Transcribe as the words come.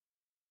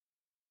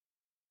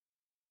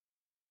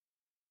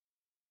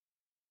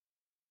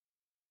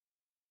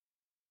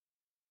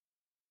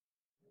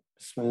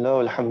بسم الله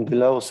والحمد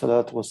لله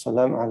والصلاة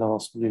والسلام على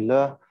رسول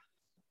الله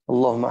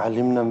اللهم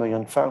علمنا ما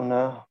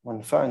ينفعنا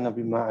وانفعنا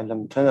بما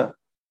علمتنا.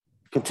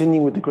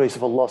 Continuing with the grace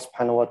of Allah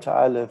subhanahu wa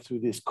ta'ala through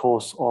this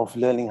course of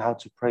learning how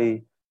to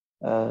pray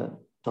the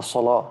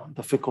salah,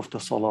 the fiqh of the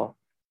salah.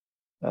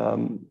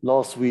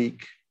 Last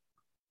week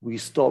we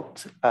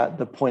stopped at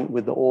the point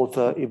with the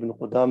author Ibn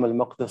Qudama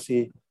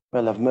al-Maqdisi, may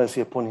Allah have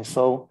mercy upon his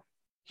soul.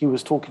 He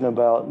was talking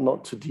about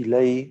not to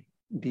delay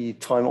the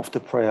time of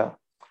the prayer.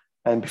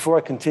 And before I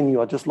continue,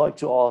 I'd just like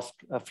to ask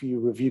a few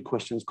review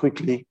questions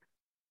quickly.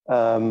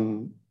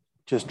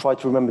 Just try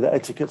to remember the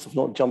etiquettes of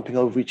not jumping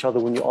over each other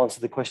when you answer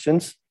the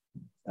questions.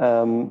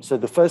 So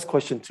the first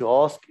question to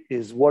ask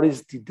is, what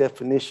is the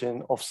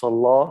definition of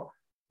salah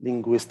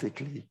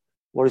linguistically?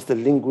 What is the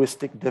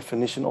linguistic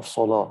definition of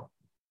salah?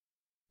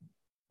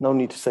 No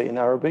need to say it in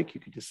Arabic. You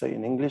could just say it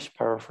in English,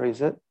 paraphrase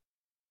it.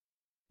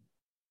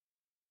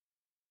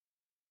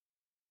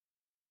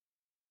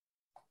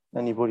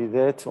 Anybody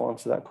there to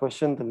answer that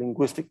question? The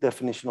linguistic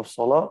definition of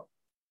salah?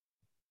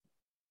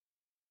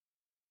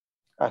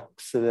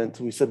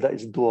 Excellent. We said that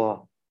it's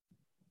dua.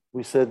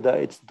 We said that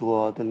it's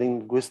dua. The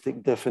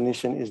linguistic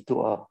definition is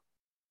dua.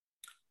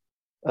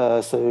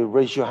 So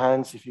raise your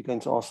hands if you're going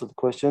to answer the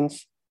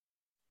questions.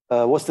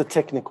 What's the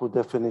technical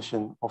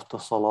definition of the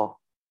salah?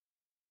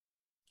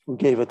 We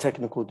gave a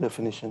technical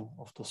definition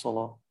of the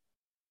salah.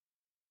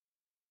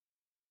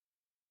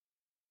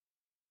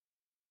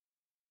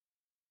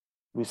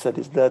 We said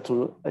it's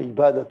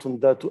عبادة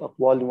ذات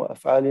أقوال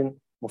وأفعال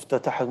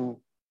مفتتحة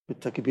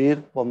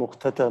بالتكبير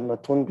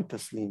ومختتمة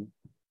بالتسليم.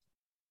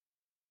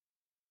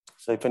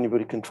 So if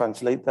anybody can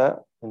translate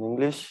that in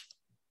English,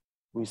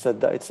 we said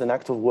that it's an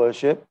act of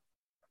worship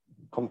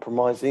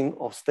comprising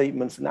of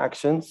statements and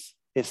actions.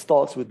 It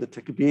starts with the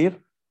takbir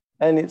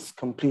and it's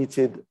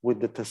completed with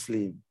the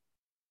taslim.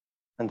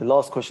 And the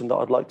last question that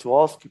I'd like to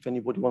ask, if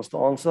anybody wants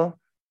to answer,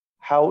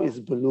 how is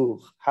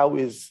bulugh, how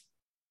is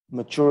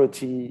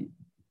maturity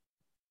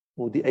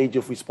or the age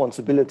of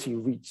responsibility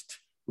reached?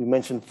 We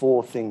mentioned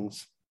 4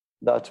 things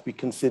that are to be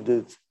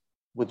considered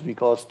with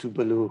regards to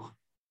bulugh.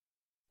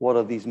 What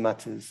are these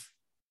matters?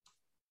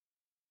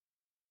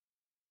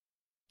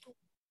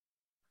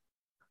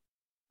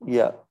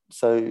 Yeah,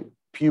 so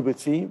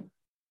puberty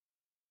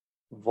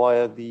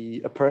via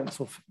the appearance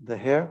of the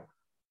hair.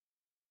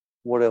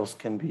 What else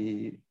can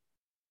be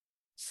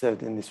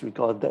said in this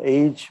regard? The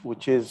age,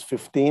 which is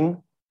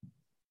 15.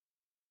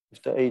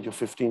 If the age of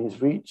 15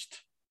 is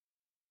reached.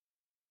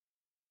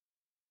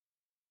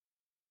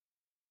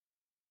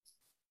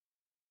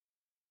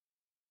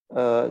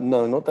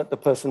 No, not that the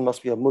person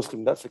must be a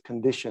Muslim. That's a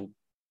condition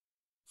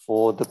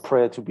for the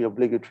prayer to be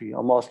obligatory.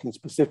 I'm asking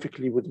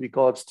specifically with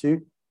regards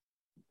to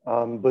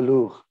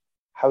bulugh.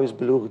 How is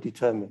bulugh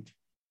determined?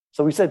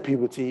 So we said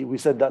puberty. We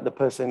said that the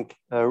person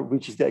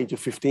reaches the age of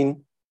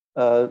 15.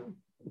 The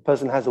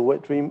person has a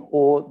wet dream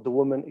or the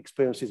woman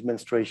experiences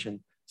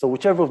menstruation. So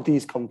whichever of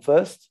these come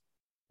first,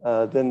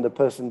 then the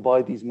person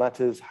by these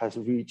matters has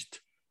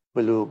reached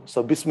bulugh.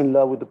 So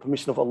Bismillah, with the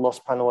permission of Allah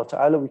subhanahu wa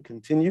ta'ala, we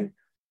continue.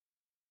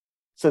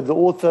 So the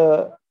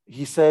author,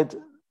 he said,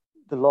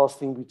 the last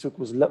thing we took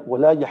was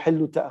وَلَا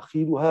يَحِلُّ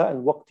تَأْخِيرُهَا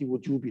عَنْ وَقْتِ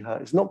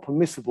وُجُوبِهَا. It's not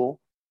permissible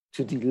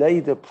to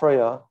delay the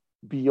prayer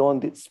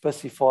beyond its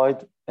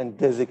specified and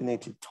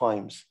designated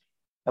times.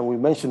 And we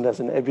mentioned as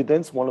an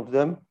evidence, one of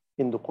them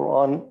in the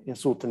Quran, in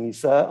Surah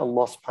An-Nisa,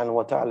 Allah subhanahu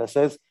wa ta'ala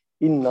says,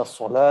 إِنَّ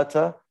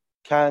الصَّلَاةَ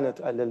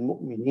كَانَتْ عَلَى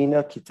الْمُؤْمِنِينَ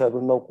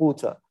كِتَابًا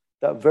مَوْقُوتًا.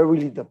 That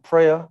verily the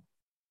prayer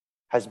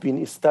has been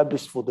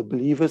established for the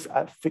believers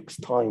at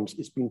fixed times.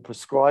 It's been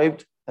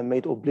prescribed and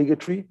made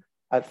obligatory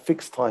at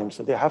fixed times.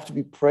 So they have to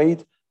be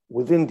prayed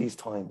within these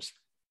times.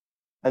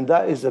 And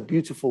that is a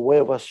beautiful way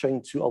of us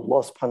showing to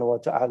Allah subhanahu wa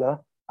ta'ala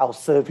our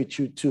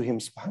servitude to Him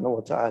subhanahu wa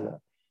ta'ala.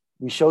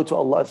 We show to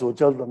Allah Azza wa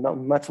Jalla that no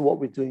matter what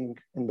we're doing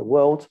in the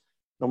world,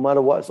 no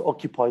matter what has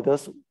occupied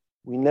us,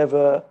 we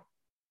never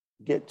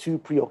get too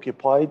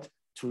preoccupied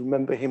to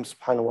remember Him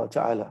subhanahu wa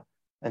ta'ala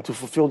and to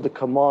fulfill the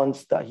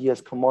commands that He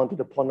has commanded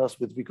upon us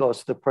with regards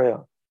to the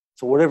prayer.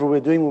 So whatever we're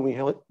doing when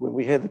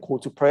we hear the call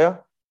to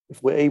prayer,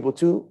 if we're able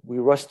to, we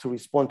rush to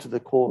respond to the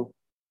call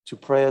to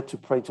prayer, to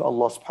pray to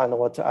Allah subhanahu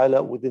wa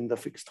ta'ala within the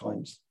fixed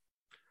times.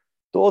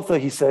 The author,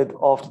 he said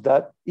after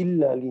that,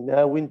 إِلَّا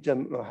لِنَاوٍ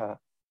جَمْعُهَا.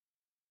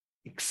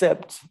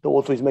 Except, the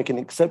author is making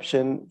an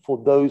exception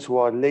for those who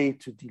are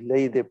late to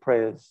delay their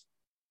prayers.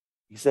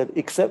 He said,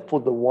 except for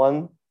the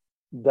one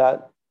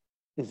that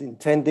is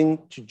intending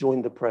to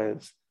join the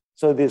prayers.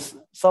 So there's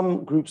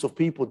some groups of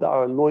people that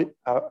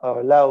are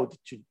allowed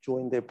to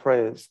join their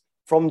prayers.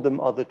 From them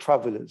are the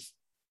travelers.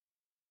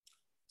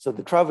 So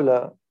the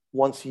traveler,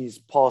 once he's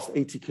past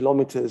 80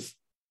 kilometers,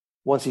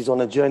 once he's on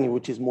a journey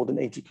which is more than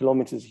 80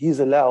 kilometers, he's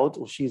allowed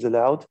or she's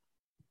allowed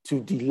to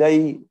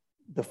delay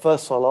the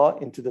first salah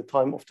into the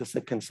time of the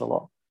second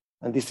salah.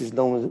 And this is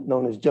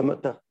known as Jam'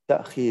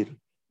 at-Ta'khir.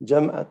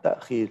 Jam'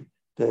 at-Ta'khir,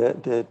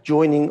 the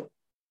joining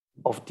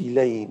of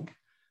delaying.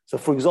 So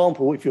for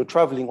example, if you're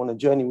traveling on a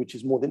journey which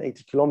is more than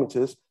 80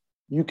 kilometers,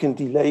 you can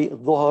delay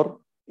Dhuhr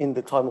in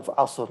the time of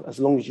Asr as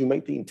long as you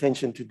make the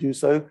intention to do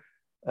so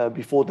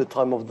before the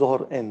time of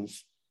Dhuhr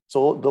ends.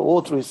 So the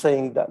author is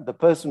saying that the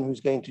person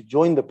who's going to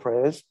join the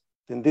prayers,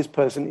 then this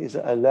person is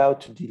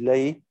allowed to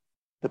delay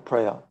the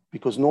prayer,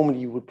 because normally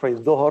you would pray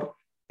Dhuhr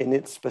in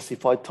its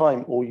specified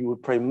time, or you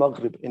would pray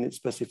Maghrib in its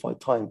specified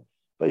time.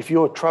 But if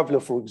you're a traveler,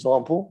 for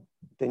example,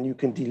 then you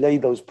can delay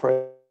those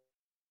prayers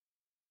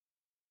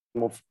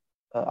of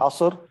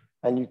Asr,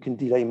 and you can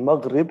delay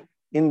Maghrib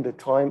in the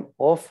time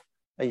of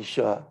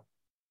Isha.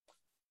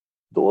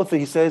 The author,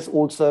 he says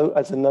also,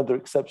 as another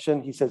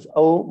exception, he says,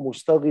 أو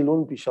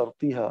مشتغل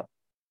بشرطها,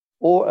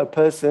 or a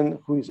person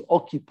who is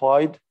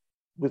occupied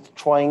with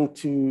trying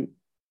to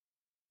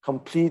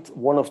complete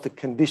one of the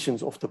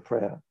conditions of the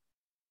prayer.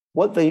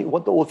 What the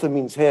author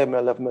means here, may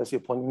Allah have mercy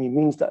upon him, he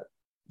means that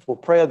for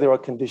prayer there are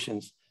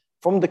conditions.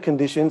 From the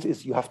conditions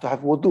is you have to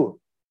have wudu.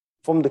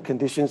 From the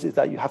conditions is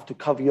that you have to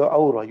cover your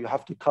aura, you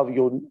have to cover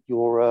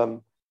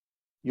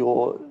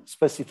your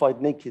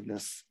specified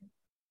nakedness.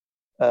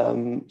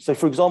 So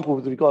for example,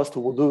 with regards to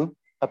wudu,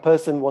 a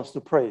person wants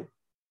to pray,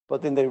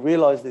 but then they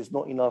realize there's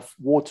not enough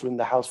water in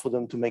the house for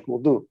them to make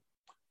wudu.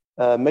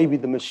 Maybe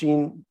the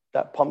machine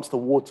that pumps the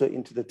water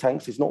into the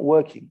tanks is not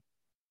working.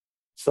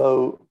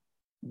 So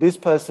this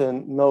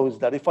person knows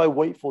that if I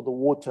wait for the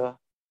water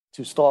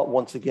to start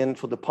once again,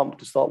 for the pump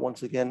to start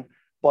once again,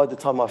 by the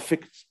time I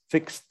fix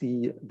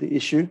the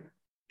issue,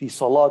 the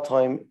salah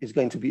time is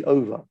going to be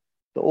over.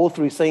 The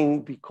author is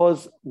saying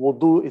because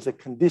wudu is a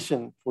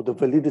condition for the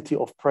validity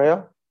of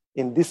prayer,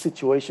 in this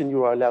situation,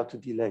 you are allowed to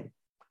delay.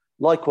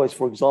 Likewise,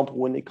 for example,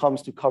 when it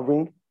comes to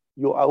covering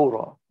your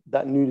aura,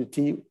 that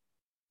nudity,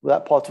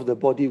 that part of the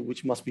body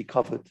which must be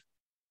covered.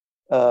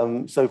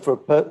 So for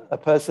a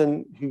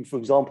person who, for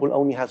example,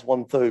 only has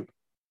one thobe,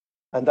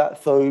 and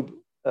that thobe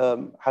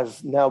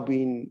has now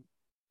been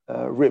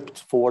ripped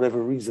for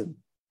whatever reason.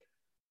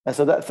 And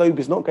so that thobe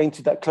is not going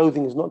to, that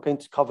clothing is not going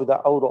to cover that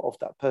aura of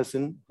that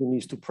person who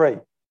needs to pray.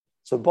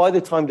 So by the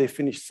time they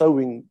finish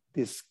sewing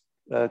this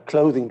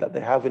clothing that they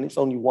have, and it's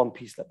only one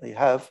piece that they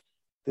have,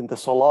 then the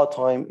salah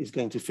time is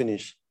going to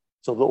finish.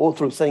 So the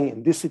author is saying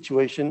in this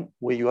situation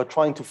where you are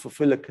trying to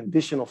fulfill a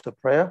condition of the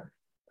prayer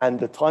and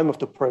the time of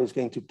the prayer is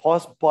going to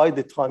pass, by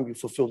the time you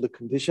fulfill the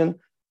condition,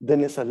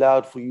 then it's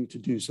allowed for you to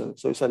do so.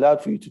 So it's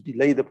allowed for you to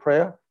delay the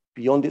prayer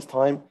beyond its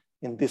time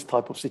in this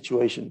type of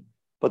situation.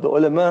 But the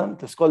ulama,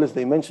 the scholars,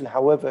 they mention,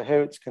 however,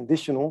 here it's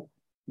conditional,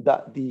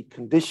 that the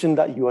condition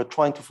that you are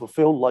trying to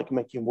fulfill, like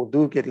making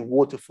wudu, getting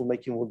water for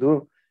making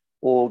wudu,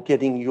 or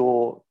getting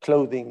your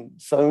clothing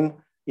sewn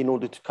in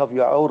order to cover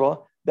your aura,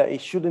 that it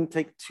shouldn't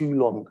take too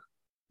long.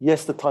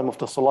 Yes, the time of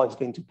the salah is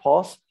going to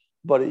pass,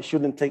 but it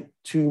shouldn't take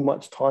too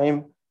much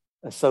time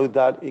so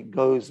that it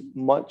goes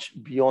much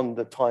beyond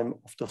the time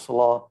of the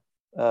salah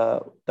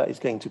that is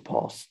going to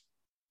pass.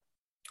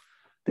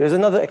 There's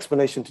another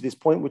explanation to this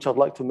point, which I'd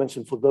like to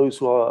mention for those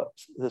who are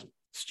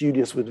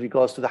studious with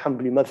regards to the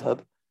Hanbali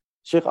madhab.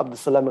 Sheikh Abdul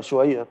Salam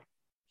al-Shu'ayr,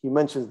 he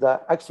mentions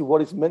that actually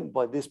what is meant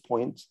by this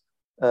point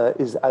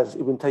is, as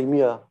Ibn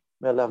Taymiyyah,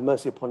 may Allah have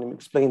mercy upon him,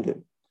 explained it.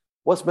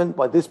 What's meant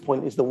by this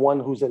point is the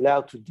one who's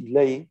allowed to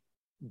delay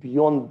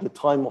beyond the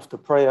time of the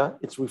prayer.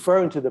 It's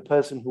referring to the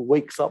person who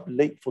wakes up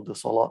late for the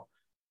salah.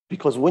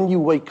 Because when you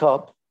wake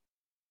up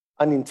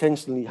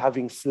unintentionally,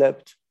 having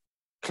slept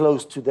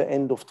close to the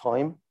end of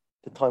time,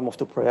 the time of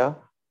the prayer,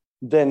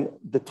 then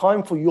the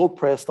time for your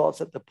prayer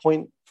starts at the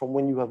point from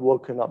when you have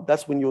woken up.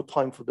 That's when your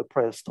time for the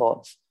prayer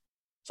starts.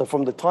 So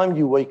from the time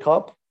you wake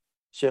up,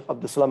 Shaykh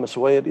Abdul Salam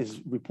al-Shu'ayr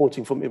is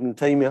reporting from Ibn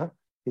Taymiyyah,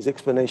 his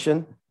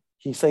explanation.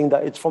 He's saying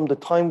that it's from the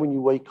time when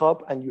you wake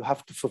up and you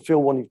have to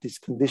fulfill one of these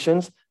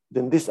conditions,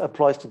 then this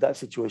applies to that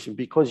situation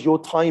because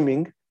your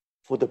timing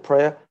for the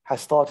prayer has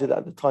started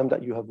at the time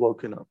that you have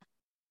woken up.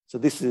 So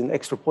this is an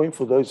extra point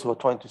for those who are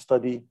trying to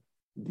study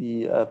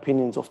the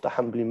opinions of the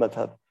Hanbali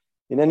madhab.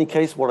 In any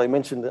case, what I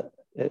mentioned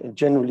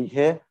generally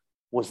here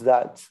was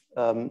that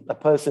a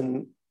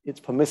person,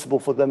 it's permissible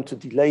for them to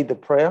delay the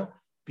prayer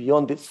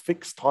beyond its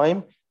fixed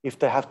time if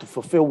they have to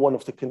fulfill one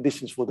of the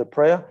conditions for the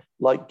prayer,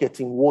 like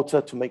getting water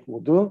to make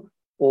wudu,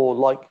 or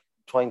like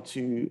trying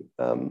to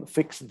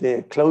fix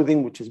their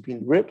clothing, which has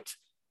been ripped.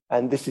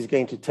 And this is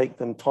going to take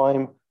them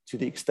time to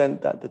the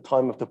extent that the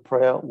time of the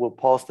prayer will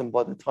pass them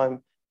by the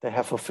time they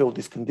have fulfilled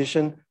this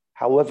condition.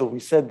 However, we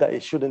said that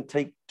it shouldn't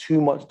take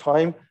too much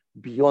time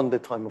beyond the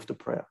time of the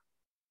prayer.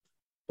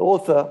 The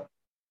author,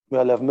 may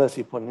Allah have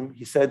mercy upon him,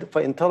 he said,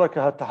 فَإِن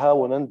تَرَكَهَا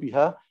تَهَاوَنًا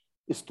بِهَا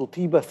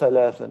إِسْتُطِيبَ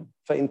ثَلَاثًا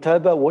فَإِن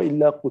تَابَ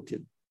وَإِلَّا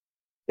قُتِلْ.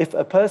 If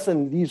a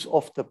person leaves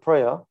off the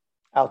prayer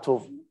out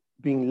of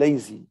being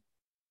lazy,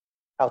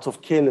 out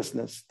of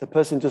carelessness, the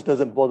person just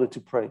doesn't bother to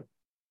pray,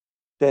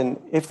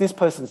 then if this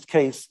person's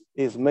case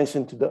is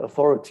mentioned to the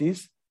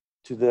authorities,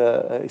 to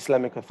the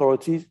Islamic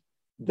authorities,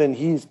 then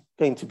he's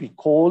going to be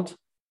called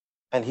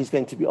and he's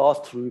going to be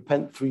asked to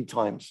repent 3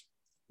 times.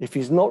 If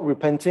he's not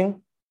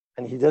repenting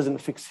and he doesn't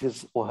fix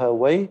his or her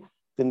way,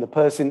 then the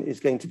person is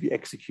going to be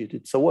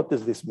executed. So what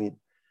does this mean?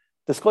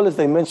 The scholars,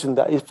 they mentioned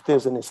that if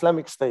there's an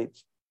Islamic state,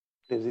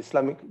 there's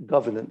Islamic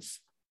governance,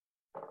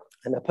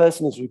 and a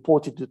person is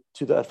reported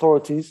to the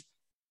authorities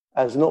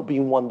as not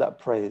being one that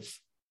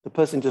prays, the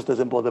person just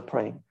doesn't bother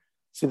praying.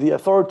 So the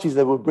authorities,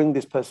 they will bring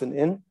this person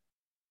in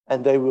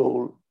and they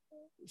will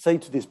say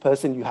to this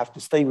person, you have to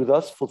stay with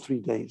us for 3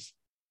 days.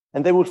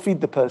 And they will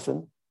feed the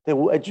person. They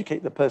will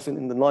educate the person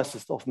in the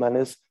nicest of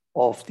manners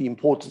of the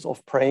importance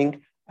of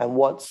praying and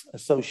what's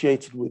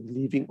associated with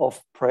leaving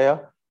off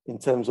prayer in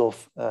terms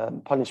of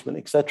punishment,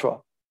 etc.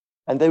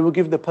 And they will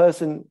give the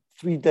person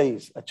 3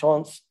 days, a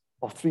chance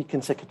of 3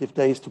 consecutive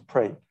days to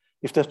pray.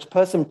 If the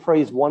person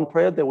prays one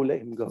prayer, they will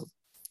let him go.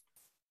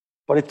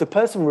 But if the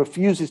person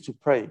refuses to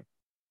pray,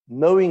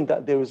 knowing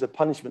that there is a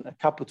punishment, a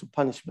capital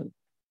punishment,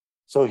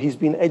 so he's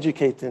been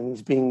educated and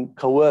he's being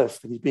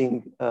coerced and he's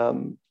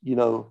being,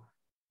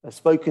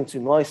 spoken to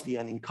nicely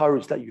and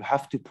encouraged that you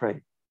have to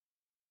pray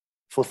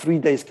for 3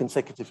 days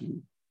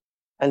consecutively.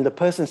 And the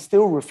person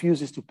still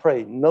refuses to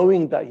pray,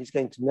 knowing that he's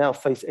going to now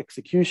face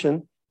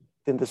execution,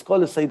 then the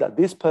scholars say that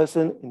this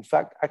person, in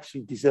fact,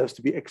 actually deserves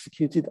to be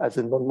executed as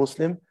a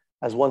non-Muslim,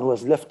 as one who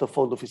has left the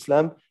fold of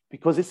Islam,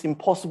 because it's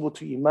impossible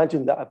to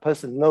imagine that a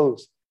person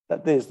knows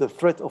that there's the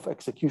threat of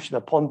execution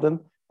upon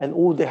them, and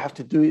all they have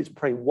to do is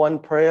pray one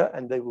prayer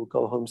and they will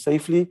go home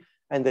safely,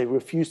 and they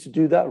refuse to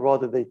do that,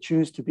 rather they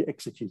choose to be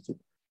executed.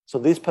 So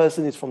this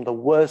person is from the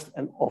worst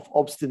and of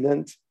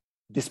obstinate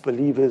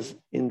disbelievers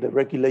in the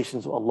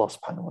regulations of Allah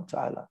subhanahu wa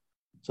ta'ala.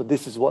 So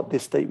this is what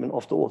this statement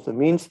of the author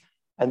means.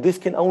 And this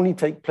can only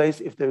take place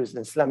if there is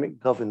an Islamic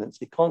governance.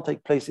 It can't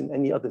take place in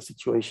any other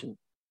situation,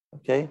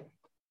 okay?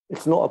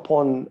 It's not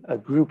upon a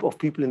group of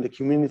people in the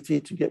community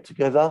to get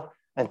together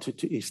and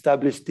to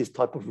establish this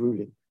type of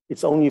ruling.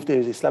 It's only if there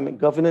is Islamic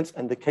governance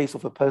and the case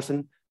of a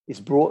person is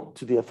brought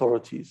to the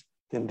authorities,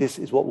 then this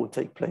is what will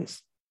take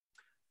place.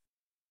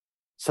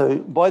 So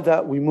by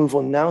that, we move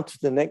on now to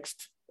the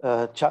next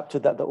chapter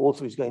that the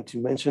author is going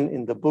to mention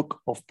in the book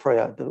of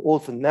prayer. The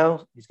author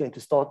now is going to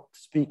start to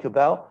speak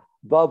about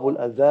Babul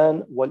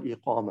Adhan wal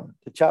Iqama,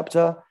 the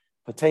chapter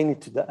pertaining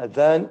to the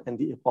Adhan and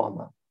the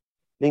Iqama.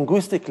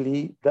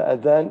 Linguistically, the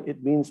Adhan,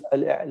 it means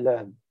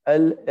Al-I'lam,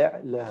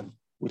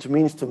 which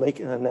means to make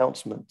an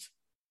announcement.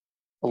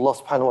 Allah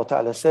subhanahu wa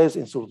ta'ala says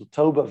in Surah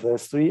At-Tawbah,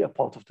 verse 3, a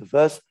part of the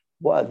verse,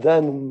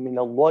 وَأَذَانٌ مِّنَ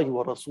اللَّهِ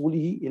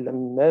وَرَسُولِهِ إِلَى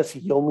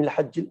النَّاسِ يَوْمِ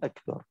الْحَجِّ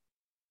الْأَكْبَرِ.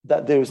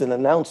 That there is an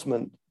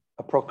announcement,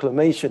 a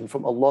proclamation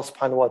from Allah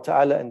subhanahu wa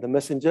ta'ala and the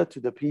messenger to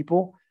the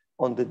people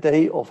on the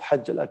day of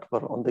Hajj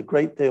al-Akbar, on the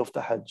great day of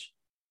the Hajj.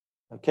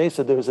 Okay,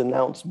 so there is an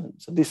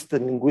announcement. So this is the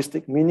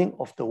linguistic meaning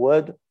of the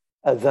word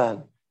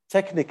adhan.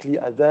 Technically,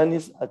 adhan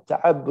is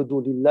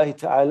at-ta'abbudu lillahi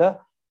ta'ala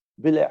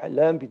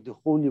bil-i'lam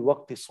bi-dukhuli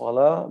waqti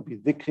salah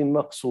bi-dhikrin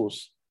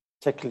maqsus.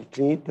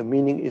 Technically, the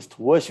meaning is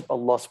to worship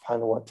Allah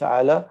subhanahu wa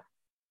ta'ala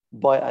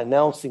by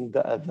announcing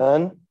the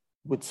adhan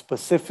with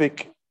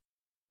specific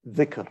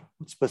dhikr,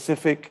 with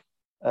specific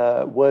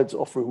words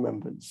of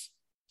remembrance.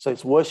 So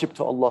it's worship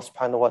to Allah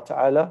subhanahu wa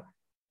ta'ala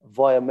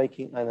via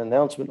making an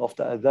announcement of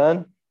the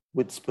adhan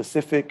with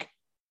specific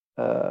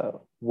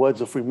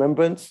words of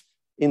remembrance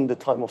in the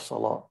time of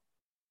salah.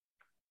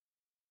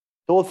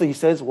 The author, he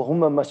says, وَهُمَّ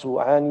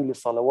مَشْرُوعَانِ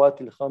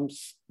لِصَلَوَاتِ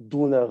الْخَمْسِ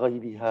دُونَ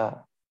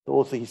غَيْرِهَا. The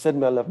author, he said,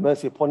 may Allah have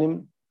mercy upon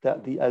him,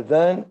 that the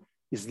adhan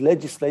is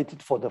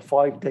legislated for the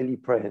 5 daily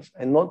prayers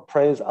and not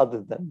prayers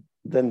other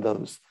than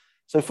those.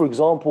 So for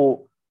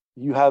example,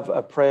 you have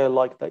a prayer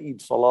like the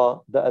Eid Salah,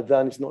 the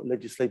adhan is not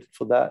legislated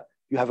for that.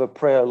 You have a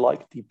prayer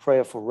like the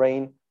prayer for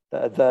rain, the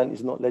adhan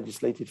is not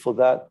legislated for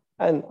that,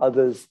 and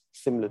others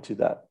similar to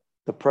that.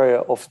 The prayer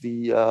of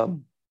the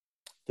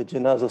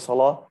Janazah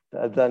Salah, the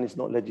adhan is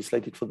not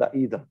legislated for that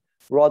either.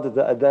 Rather,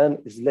 the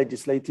adhan is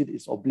legislated,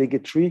 it's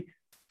obligatory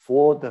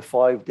for the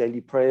 5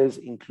 daily prayers,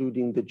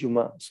 including the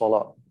Jummah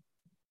Salah.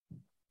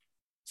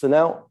 So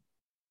now,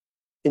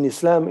 in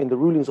Islam, in the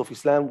rulings of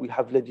Islam, we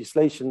have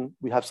legislation,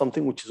 we have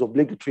something which is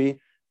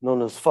obligatory,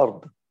 known as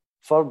fard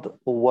or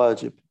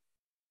wajib.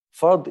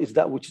 Fard is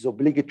that which is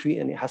obligatory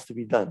and it has to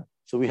be done.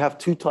 So we have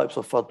 2 types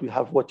of fard. We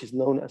have what is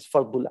known as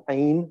fardul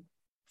ayn.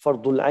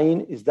 Fardul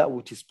ayn is that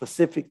which is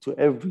specific to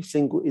every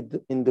single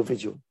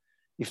individual.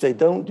 If they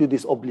don't do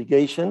this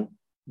obligation,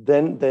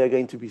 then they are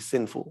going to be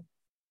sinful.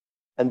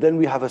 And then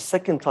we have a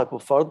second type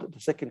of fard,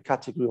 the second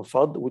category of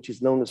fard, which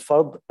is known as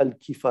fard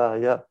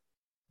al-kifaya.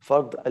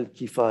 Fard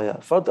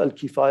al-kifaya. Fard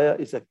al-kifaya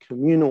is a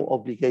communal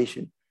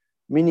obligation,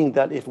 meaning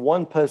that if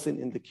one person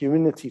in the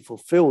community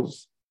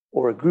fulfills,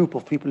 or a group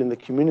of people in the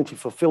community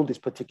fulfill this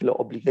particular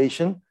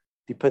obligation,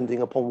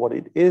 depending upon what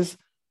it is,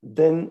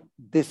 then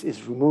this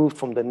is removed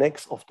from the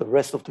necks of the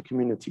rest of the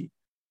community.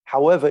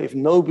 However, if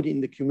nobody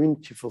in the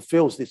community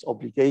fulfills this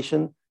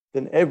obligation,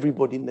 then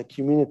everybody in the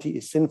community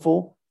is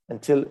sinful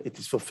until it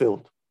is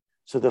fulfilled.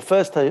 So the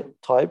first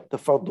type, the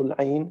fardul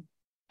ayn,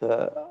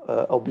 the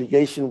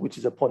obligation which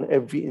is upon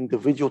every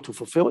individual to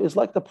fulfill, is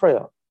like the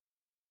prayer.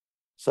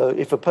 So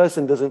if a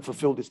person doesn't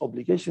fulfill this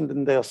obligation,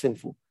 then they are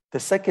sinful. The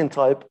second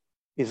type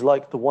is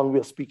like the one we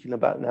are speaking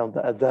about now,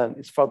 the adhan,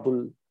 is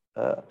fardul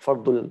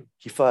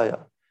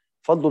kifaya.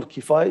 Fardul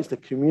kifaya is the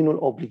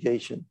communal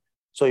obligation.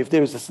 So if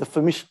there is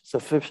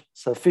a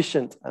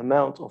sufficient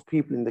amount of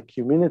people in the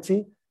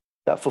community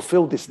that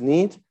fulfill this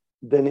need,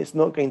 then it's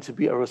not going to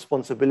be a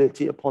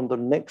responsibility upon the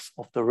necks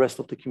of the rest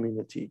of the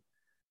community.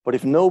 But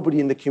if nobody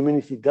in the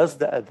community does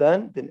the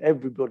adhan, then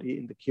everybody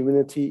in the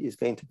community is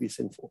going to be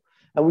sinful.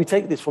 And we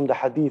take this from the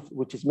hadith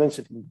which is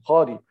mentioned in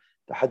Bukhari,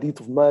 the hadith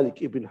of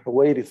Malik ibn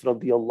Huwayrith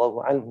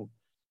radiyallahu anhu,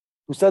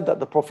 who said that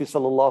the Prophet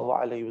sallallahu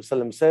alayhi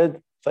wasallam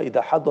said,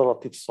 فَإِذَا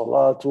حَضَرَتِ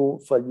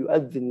الصَّلَاةُ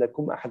فَلْيُؤَذِّنْ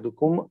لَكُمْ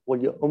أَحَدُكُمْ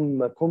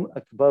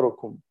وَلْيَؤُمَّكُمْ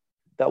أَكْبَرُكُمْ.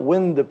 That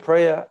when the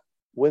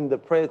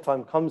prayer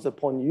time comes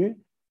upon you,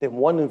 then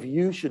one of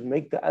you should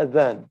make the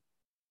adhan.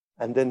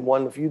 And then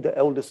one of you, the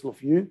eldest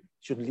of you,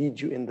 should lead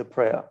you in the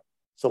prayer.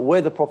 So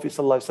where the Prophet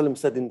ﷺ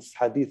said in this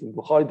hadith in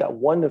Bukhari that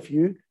one of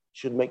you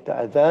should make the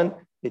adhan,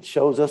 it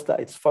shows us that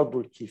it's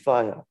fardul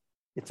kifaya.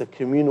 It's a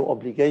communal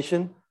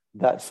obligation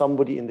that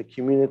somebody in the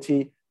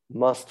community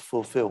must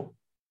fulfill.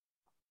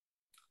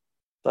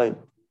 So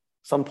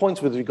some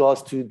points with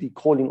regards to the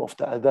calling of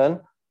the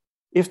adhan.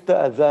 If the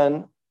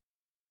adhan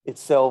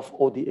itself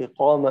or the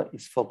iqamah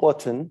is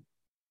forgotten,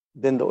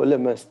 then the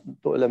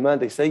ulama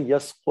they say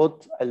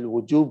yasqut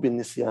al-wujub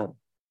bin-nisyan,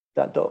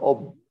 that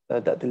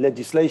the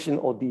legislation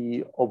or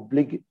the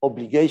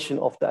obligation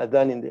of the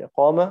adhan in the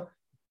iqamah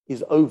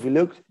is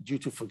overlooked due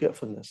to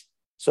forgetfulness.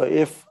 So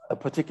if a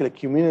particular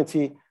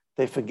community,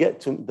 the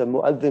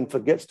muadhin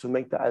forgets to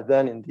make the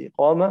adhan in the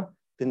iqamah,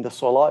 then the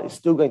salah is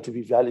still going to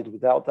be valid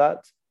without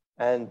that,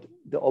 and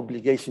the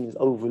obligation is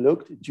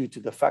overlooked due to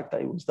the fact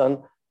that it was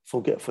done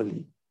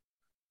forgetfully.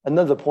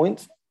 Another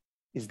point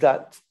is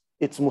that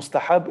it's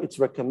mustahab, it's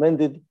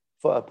recommended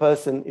for a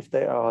person if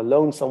they are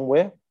alone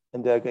somewhere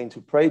and they are going to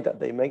pray that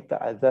they make the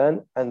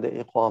adhan and the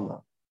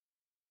iqamah.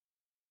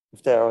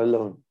 If they are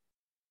alone,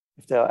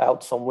 if they are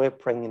out somewhere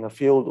praying in a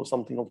field or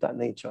something of that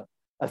nature.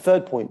 A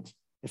third point,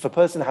 if a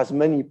person has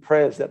many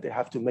prayers that they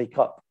have to make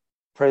up,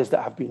 prayers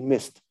that have been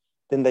missed,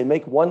 then they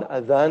make one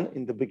adhan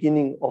in the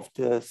beginning of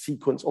the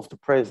sequence of the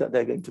prayers that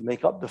they're going to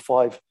make up, the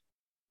 5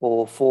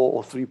 or 4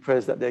 or 3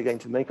 prayers that they're going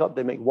to make up.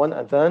 They make one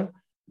adhan,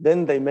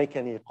 then they make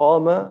an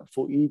iqamah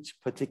for each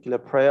particular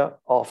prayer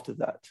after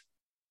that.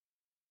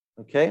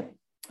 Okay?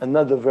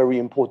 Another very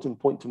important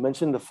point to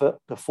mention, the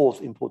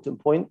fourth important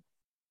point,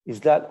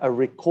 is that a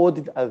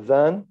recorded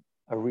adhan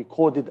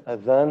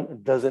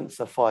doesn't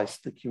suffice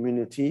the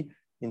community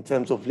in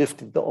terms of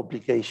lifting the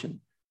obligation.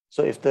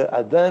 So if the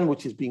adhan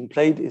which is being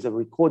played is a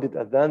recorded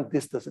adhan,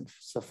 this doesn't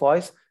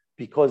suffice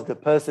because the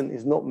person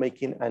is not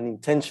making an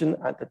intention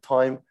at the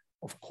time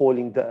of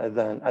calling the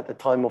adhan, at the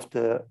time of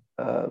the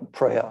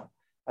prayer.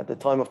 At the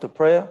time of the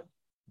prayer,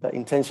 the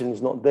intention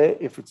is not there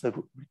if it's a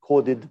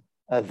recorded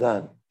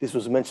adhan. This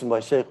was mentioned by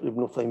Shaykh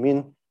Ibn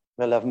Uthaymeen,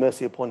 may Allah have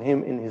mercy upon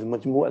him, in his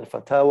Majmu'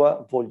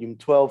 al-Fatawa, volume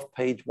 12,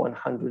 page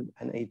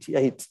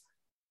 188.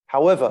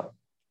 However,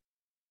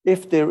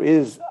 if there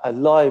is a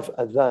live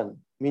adhan,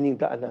 meaning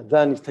that an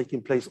adhan is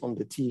taking place on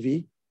the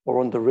TV or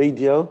on the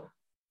radio,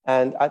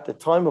 and at the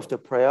time of the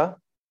prayer,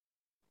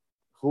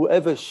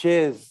 whoever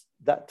shares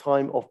that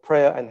time of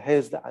prayer and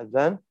hears the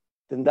adhan,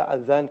 then that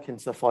adhan can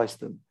suffice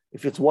them.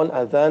 If it's one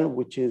adhan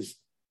which is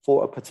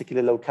for a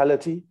particular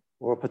locality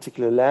or a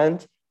particular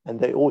land, and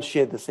they all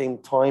share the same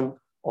time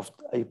of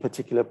a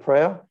particular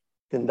prayer,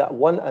 then that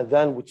one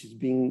adhan which is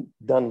being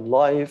done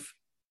live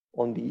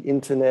on the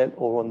internet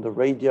or on the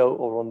radio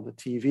or on the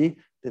TV,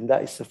 then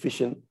that is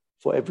sufficient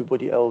for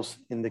everybody else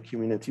in the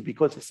community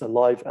because it's a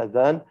live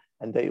adhan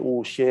and they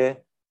all share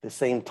the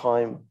same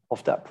time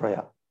of that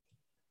prayer.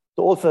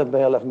 The author,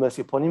 may Allah have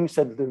mercy upon him,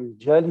 said,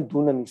 "Rijali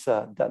duna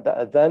nisa," that the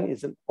adhan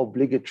is an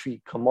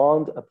obligatory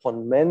command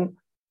upon men,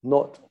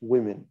 not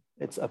women.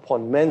 It's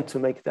upon men to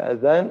make the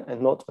adhan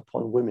and not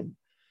upon women.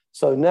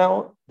 So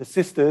now the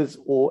sisters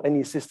or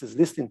any sisters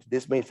listening to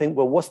this may think,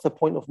 well, what's the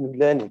point of me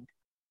learning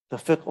the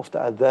fiqh of the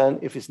adhan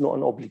if it's not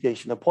an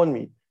obligation upon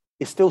me?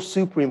 It's still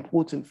super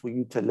important for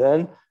you to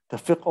learn the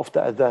fiqh of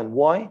the adhan.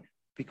 Why?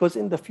 Because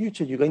in the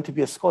future, you're going to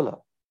be a scholar.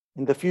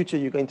 In the future,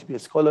 you're going to be a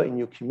scholar in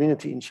your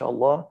community,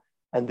 inshallah,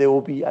 and there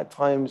will be at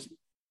times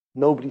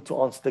nobody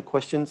to answer the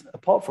questions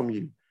apart from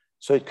you.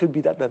 So it could be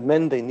that the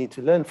men, they need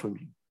to learn from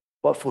you.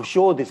 But for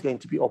sure, there's going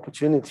to be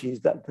opportunities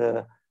that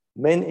the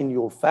men in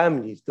your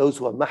families, those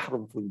who are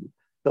mahram for you,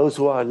 those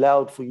who are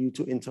allowed for you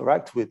to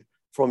interact with,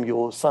 from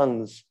your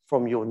sons,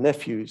 from your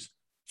nephews,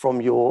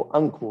 from your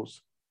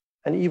uncles,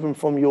 and even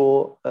from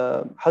your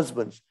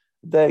husbands,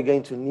 they're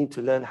going to need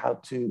to learn how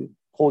to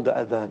call the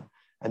adhan.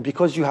 And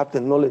because you have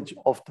the knowledge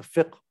of the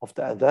fiqh of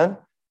the adhan,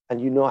 and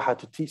you know how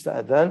to teach the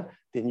adhan,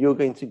 then you're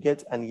going to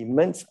get an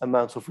immense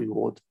amount of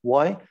reward.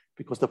 Why?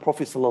 Because the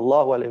Prophet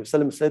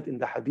ﷺ said in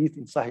the hadith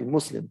in Sahih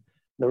Muslim,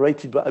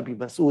 narrated by Abi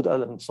Mas'ud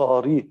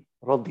al-Ansari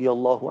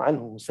radiyallahu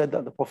anhu, said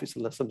that the Prophet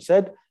ﷺ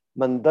said,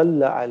 "Man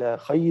dalla ala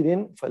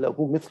khayrin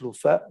falahu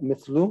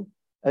mithlu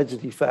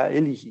ajri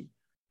fa'ilihi."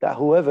 That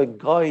whoever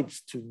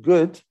guides to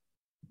good,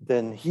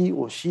 then he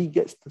or she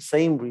gets the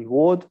same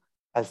reward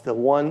as the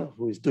one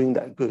who is doing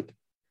that good.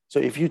 So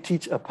if you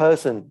teach a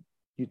person,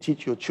 you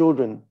teach your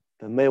children,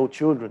 the male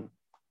children,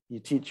 you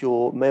teach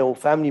your male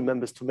family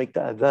members to make the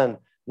adhan.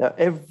 Now,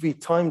 every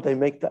time they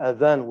make the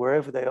adhan,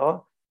 wherever they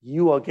are,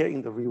 you are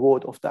getting the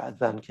reward of the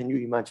adhan. Can you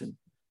imagine?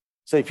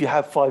 So if you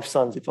have 5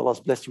 sons, if Allah's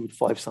blessed you with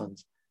 5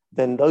 sons,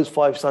 then those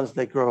 5 sons,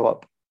 they grow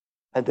up.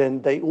 And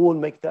then they all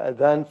make the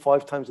adhan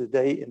 5 times a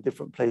day in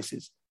different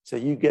places. So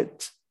you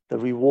get the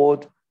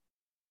reward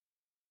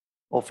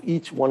of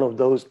each one of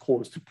those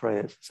calls to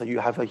prayers. So you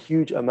have a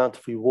huge amount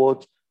of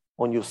reward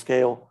on your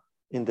scale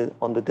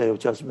on the day of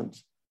judgment.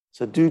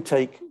 So do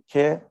take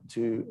care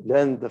to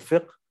learn the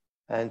fiqh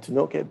and to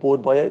not get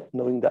bored by it,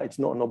 knowing that it's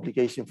not an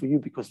obligation for you,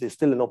 because there's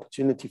still an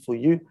opportunity for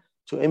you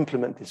to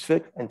implement this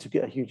fiqh and to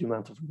get a huge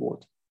amount of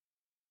reward.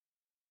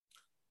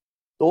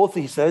 The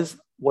author, he says,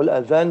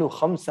 وَالْأَذَانُ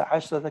خَمْسَ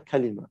عَشْرَةَ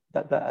كَلِمَةً,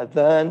 that the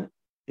adhan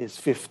is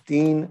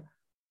 15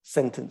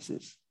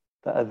 sentences.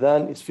 The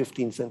adhan is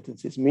 15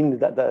 sentences, meaning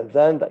that the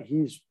adhan that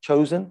he's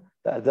chosen,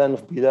 the adhan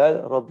of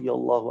Bilal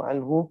radiyallahu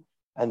anhu,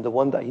 and the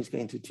one that he's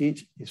going to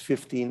teach is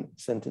 15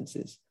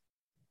 sentences.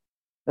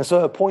 And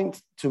so a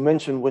point to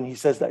mention when he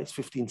says that it's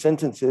 15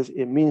 sentences,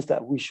 it means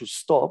that we should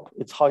stop.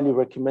 It's highly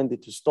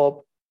recommended to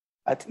stop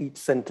at each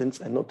sentence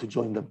and not to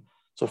join them.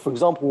 So for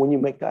example, when you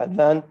make the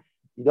adhan,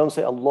 you don't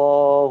say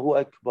Allahu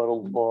Akbar,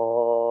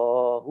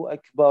 Allahu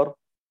Akbar.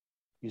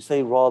 You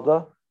say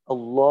rather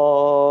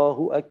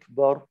Allahu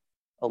Akbar,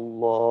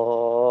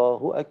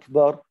 Allahu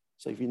Akbar.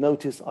 So if you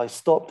notice, I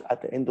stopped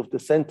at the end of the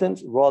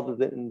sentence rather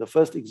than in the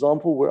first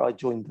example where I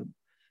joined them.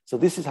 So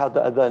this is how the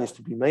adhan is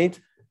to be made.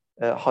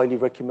 Highly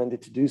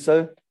recommended to do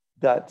so,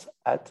 that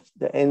at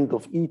the end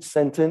of each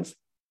sentence,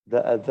 the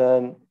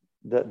adhan,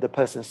 the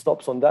person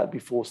stops on that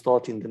before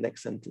starting the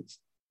next sentence.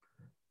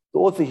 The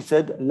author, he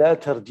said, لا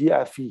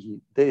ترجيع فيه.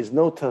 There is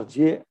no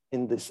tarji'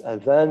 in this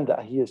adhan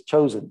that he has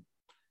chosen.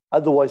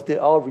 Otherwise,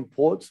 there are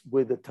reports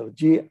where the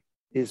tarji'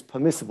 is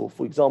permissible.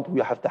 For example,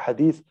 you have the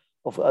hadith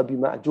of Abi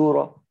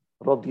Ma'jura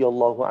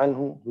radiyallahu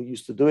anhu, who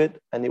used to do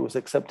it, and it was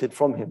accepted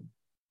from him.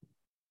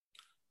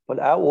 But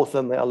our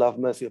author, may Allah have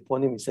mercy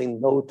upon him, is saying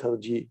no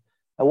tarji'.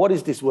 And what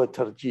is this word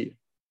tarji'?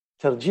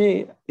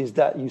 Tarji' is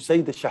that you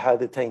say the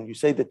shahadatain, you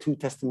say the 2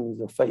 testimonies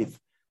of faith.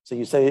 So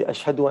you say,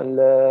 Ashhadu an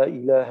la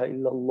ilaha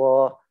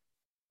illallah.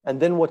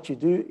 And then what you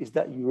do is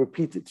that you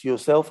repeat it to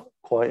yourself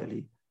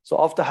quietly. So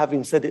after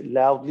having said it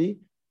loudly,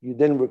 you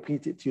then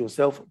repeat it to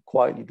yourself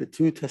quietly, the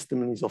 2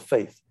 testimonies of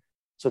faith.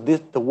 So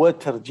the word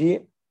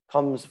tarji'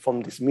 comes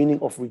from this meaning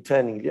of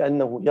returning.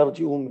 لأنه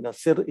يرجع من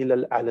السر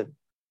إلى العلن.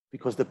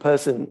 Because the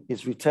person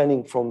is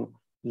returning from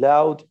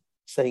loud,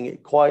 saying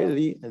it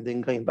quietly, and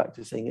then going back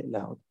to saying it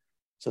loud.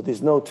 So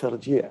there's no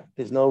tarji',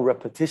 there's no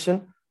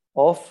repetition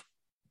of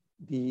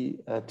the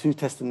 2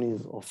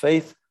 testimonies of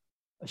faith,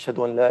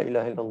 Ashhadu an la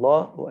ilaha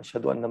illallah or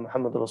Ashhadu anna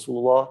Muhammad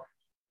Rasulullah.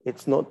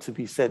 It's not to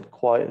be said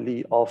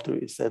quietly after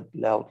it's said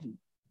loudly.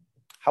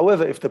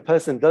 However, if the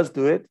person does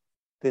do it,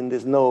 then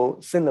there's no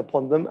sin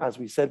upon them. As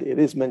we said, it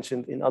is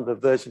mentioned in other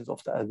versions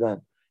of the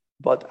adhan.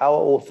 But our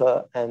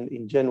author and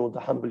in general,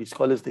 the Hanbali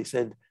scholars, they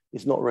said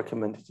it's not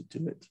recommended to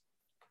do it.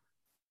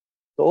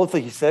 The author,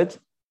 he said,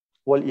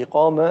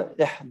 وَالْإِقَامَةِ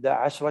إِحْدَى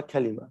عَشْرَ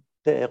كَلِمَةً.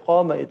 The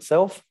iqamah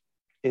itself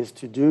is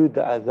to do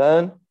the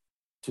adhan,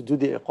 to do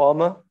the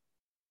iqamah.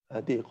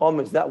 The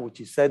iqamah is that which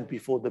is said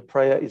before the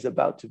prayer is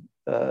about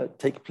to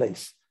take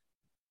place.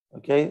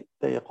 Okay,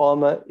 the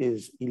iqamah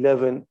is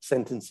 11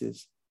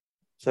 sentences.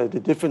 So the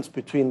difference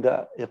between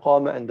the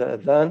iqamah and the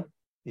adhan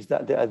is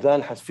that the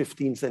adhan has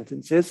 15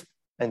 sentences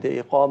and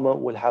the iqamah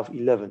will have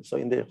 11. So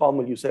in the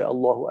iqamah you say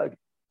Allahu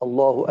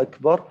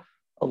Akbar,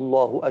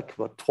 Allahu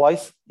Akbar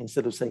twice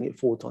instead of saying it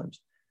 4 times.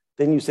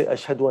 Then you say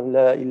Ashhadu an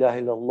la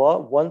ilaha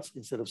illallah once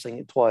instead of saying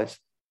it twice.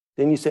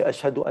 Then you say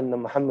Ashhadu anna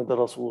Muhammad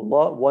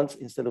Rasulullah once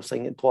instead of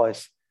saying it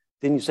twice.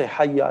 Then you say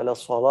Hayya ala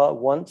salah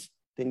once.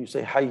 Then you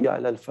say Hayya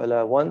ala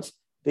al-falah once.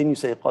 Then you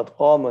say Qad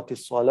qamatis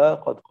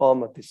salah, Qad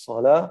qamatis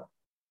salah.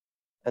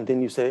 And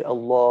then you say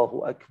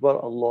Allahu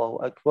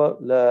Akbar,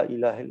 La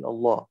ilaha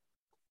illallah.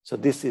 So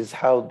this is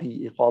how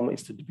the iqamah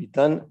is to be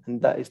done,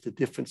 and that is the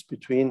difference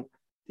between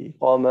the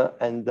iqamah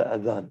and the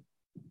adhan.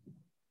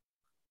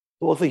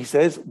 The author, he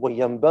says,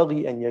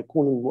 وَيَنْبَغِي أَنْ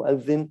يَكُونُ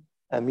الْمُؤَذِّنُ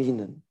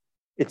أَمِينًا.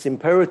 It's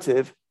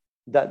imperative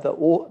that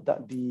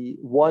the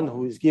one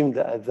who is giving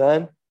the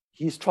adhan,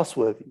 he's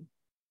trustworthy.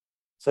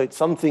 So it's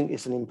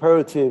an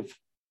imperative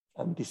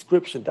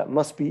description that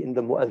must be in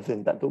the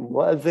mu'adhin, that the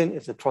mu'adhin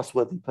is a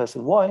trustworthy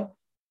person. Why?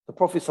 The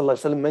Prophet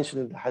ﷺ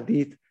mentioned in the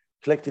hadith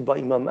collected by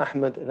Imam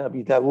Ahmad and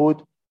Abi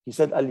Dawood, he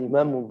said,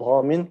 Al-Imam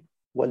Dhamin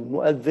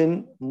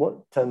wal-Mu'adhin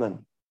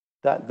Mu'taman.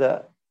 That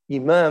the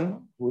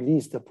Imam who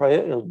leads the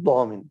prayer is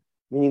Dhamin,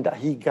 meaning that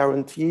he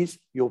guarantees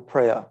your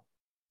prayer.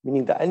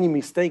 Meaning that any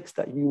mistakes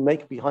that you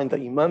make behind the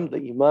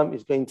Imam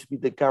is going to be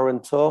the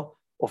guarantor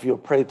of your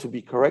prayer to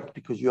be correct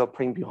because you are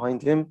praying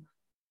behind him.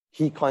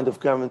 He kind of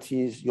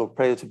guarantees your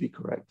prayer to be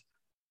correct.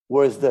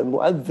 Whereas the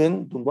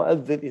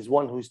mu'adhin is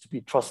one who is to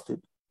be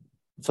trusted.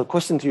 So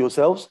question to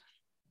yourselves,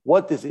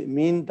 what does it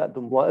mean that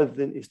the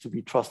mu'adhin is to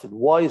be trusted?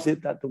 Why is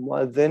it that the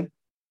mu'adhin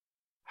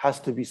has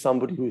to be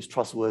somebody who is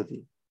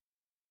trustworthy?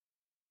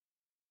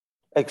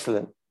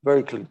 Excellent,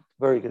 very clear,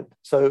 very good.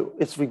 So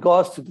it's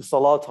regards to the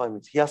salah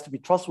timings. He has to be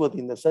trustworthy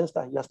in the sense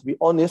that he has to be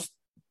honest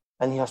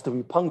and he has to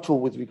be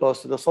punctual with regards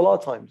to the salah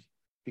times.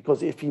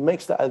 Because if he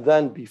makes the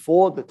adhan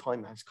before the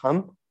time has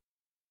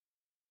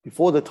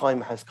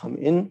come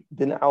in,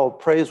 then our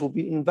prayers will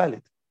be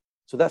invalid.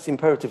 So that's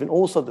imperative. And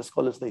also the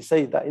scholars, they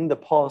say that in the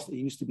past, it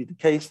used to be the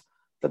case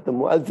that the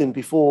mu'adhin,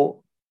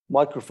 before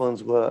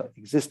microphones were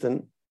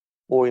existent,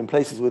 or in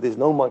places where there's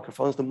no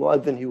microphones, the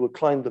mu'adhin, he would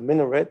climb the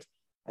minaret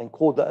and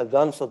call the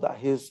adhan so that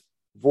his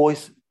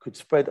voice could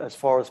spread as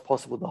far as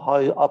possible. The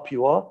higher up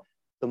you are,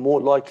 the more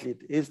likely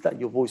it is that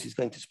your voice is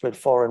going to spread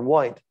far and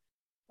wide.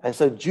 And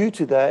so due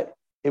to that,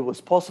 it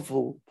was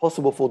possible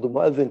for the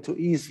mu'adhin to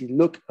easily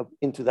look up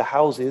into the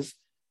houses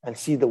and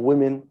see the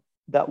women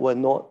that were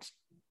not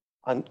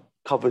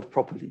uncovered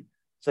properly.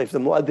 So if the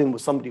mu'adhin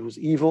was somebody who was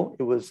evil,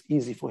 it was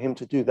easy for him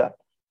to do that.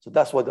 So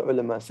that's why the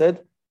ulama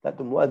said that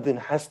the mu'adhin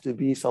has to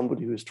be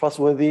somebody who is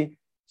trustworthy,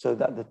 so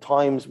that the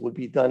times will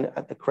be done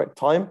at the correct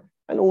time.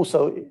 And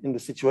also in the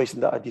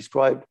situation that I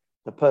described,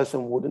 the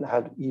person wouldn't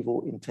have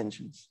evil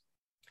intentions.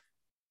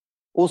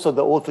 Also,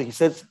 the author, he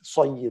says,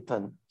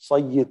 sayyitan.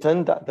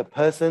 Sayyitan, that the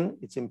person,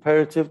 it's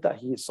imperative that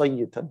he is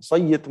sayyitan.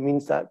 Sayyit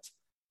means that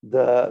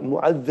the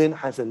mu'adhin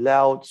has a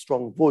loud,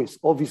 strong voice.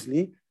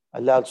 Obviously, a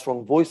loud,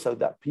 strong voice so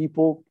that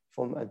people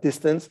from a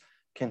distance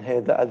can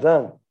hear the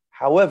adhan.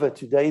 However,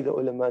 today, the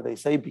ulama, they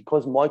say,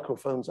 because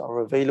microphones are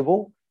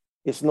available,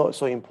 it's not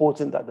so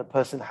important that the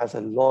person has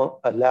a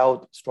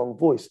loud, strong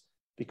voice,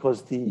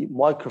 because the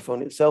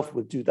microphone itself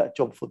will do that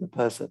job for the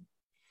person.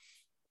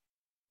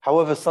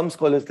 However, some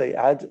scholars, they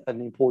add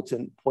an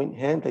important point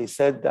here. They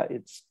said that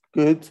it's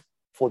good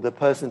for the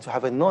person to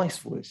have a nice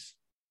voice,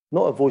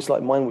 not a voice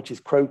like mine, which is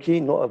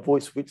croaky, not a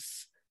voice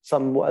which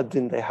some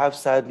mu'adhin they have,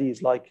 sadly,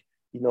 is like,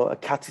 a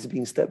cat is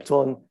being stepped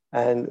on,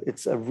 and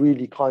it's a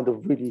really kind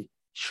of really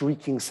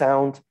shrieking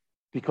sound,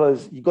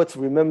 because you got to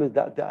remember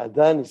that the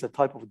adhan is a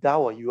type of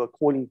dawah. You are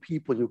calling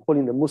people, you're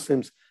calling the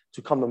Muslims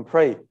to come and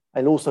pray.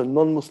 And also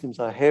non-Muslims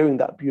are hearing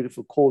that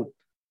beautiful call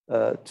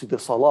to the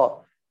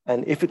salah.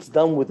 And if it's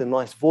done with a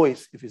nice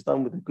voice, if it's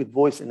done with a good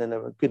voice and in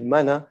a good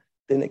manner,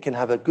 then it can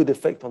have a good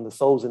effect on the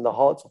souls and the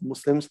hearts of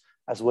Muslims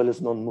as well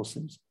as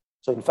non-Muslims.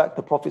 So in fact,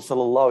 the Prophet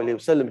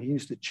ﷺ, he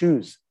used to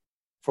choose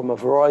from a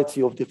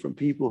variety of different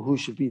people who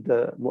should be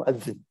the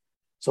mu'adhin.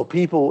 So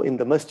people in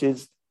the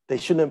masjids, they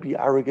shouldn't be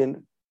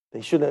arrogant.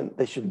 They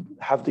should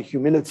have the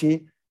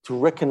humility to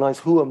recognize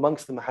who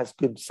amongst them has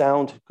good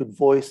sound, good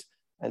voice,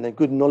 and a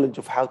good knowledge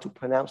of how to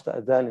pronounce the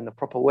adhan in a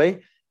proper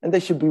way. And they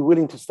should be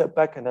willing to step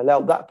back and allow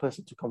that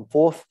person to come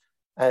forth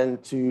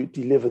and to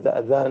deliver the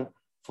adhan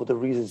for the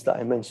reasons that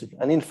I mentioned.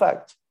 And in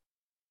fact,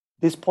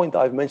 this point that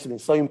I've mentioned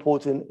is so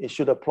important, it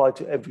should apply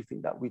to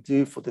everything that we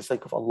do for the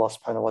sake of Allah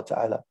subhanahu wa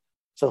ta'ala.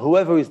 So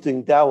whoever is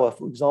doing dawah,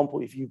 for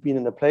example, if you've been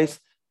in a place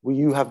where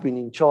you have been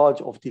in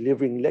charge of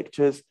delivering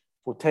lectures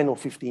for 10 or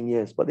 15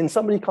 years, but then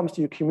somebody comes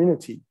to your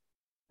community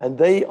and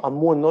they are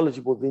more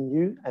knowledgeable than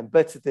you and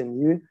better than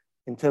you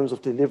in terms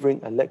of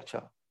delivering a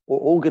lecture or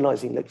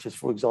organizing lectures,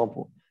 for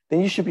example,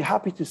 then you should be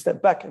happy to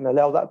step back and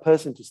allow that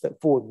person to step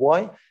forward.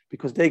 Why?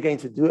 Because they're going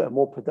to do a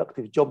more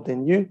productive job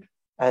than you.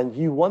 And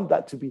you want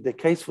that to be the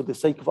case for the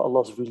sake of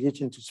Allah's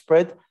religion to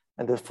spread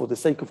and for the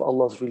sake of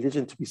Allah's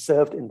religion to be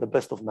served in the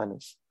best of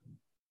manners.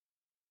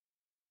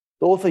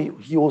 The author,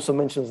 he also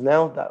mentions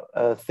now that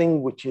a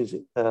thing which is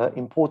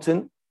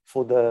important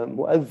for the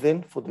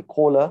mu'adhin, for the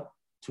caller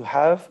to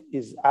have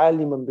is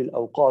aliman bil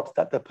awqat,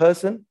 that the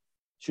person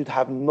should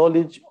have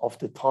knowledge of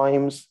the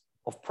times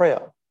of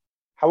prayer.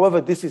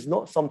 However, this is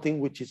not something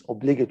which is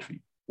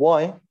obligatory.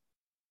 Why?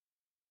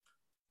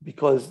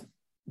 Because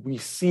we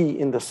see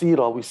in the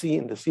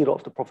seerah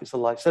of the Prophet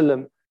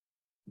ﷺ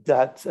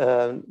that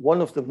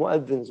one of the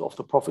mu'adhins of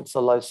the Prophet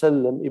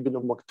ﷺ, Ibn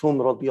Maktum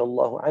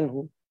radiyallahu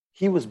anhu,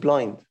 he was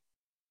blind.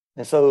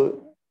 And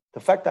so the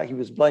fact that he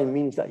was blind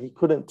means that he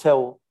couldn't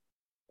tell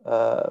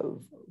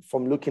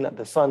from looking at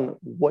the sun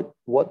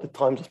what the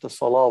times of the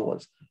salah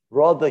was.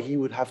 Rather, he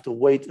would have to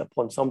wait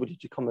upon somebody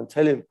to come and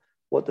tell him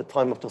what the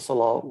time of the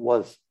salah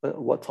was,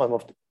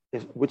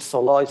 which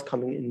salah is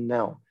coming in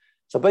now.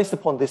 So based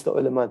upon this, the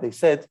ulama, they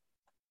said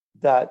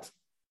that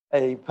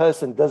a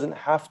person doesn't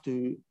have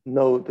to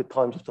know the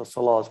times of the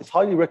salahs. It's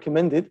highly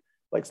recommended,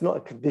 but it's not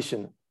a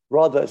condition.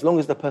 Rather, as long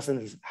as the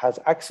person has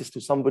access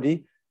to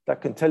somebody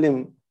that can tell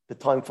him the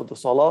time for the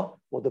salah,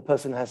 or the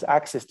person has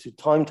access to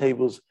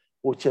timetables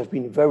which have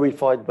been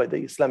verified by the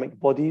Islamic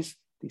bodies,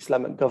 the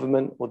Islamic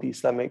government, or the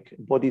Islamic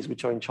bodies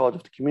which are in charge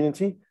of the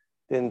community,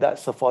 then that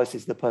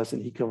suffices the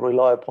person. He can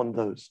rely upon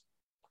those.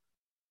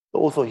 The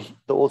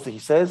author he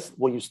says,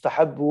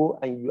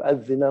 وَيُسْتَحَبُّ أَن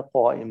يُؤَذِّنَ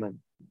قَائِمًا.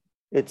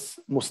 It's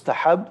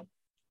mustahab.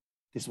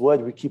 This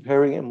word, we keep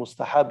hearing it,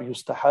 mustahab,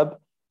 yustahab.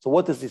 So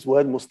what does this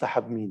word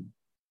mustahab mean?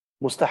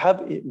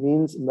 Mustahab, it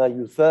means مَا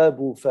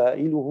يُثَابُ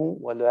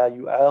فَائِلُهُ وَلَا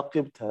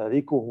يُعَاقِبْ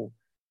تَارِكُهُ.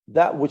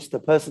 That which the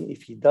person,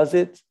 if he does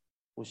it,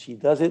 or she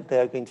does it, they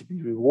are going to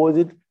be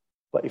rewarded.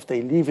 But if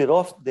they leave it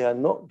off, they are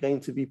not going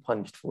to be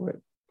punished for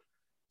it.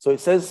 So it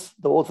says,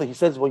 the author, he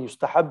says,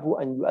 وَيُسْتَحَبُّ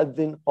أَن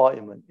يُؤَذِّنْ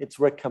قَائِمًا. It's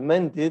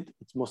recommended,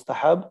 it's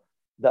mustahab,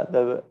 that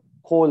the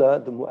caller,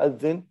 the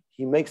mu'adhin,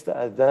 he makes the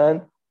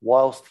adhan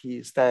whilst he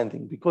is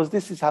standing. Because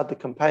this is how the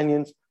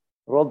companions,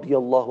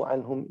 radiyallahu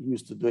anhum,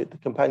 used to do it. The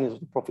companions of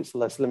the Prophet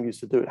ﷺ used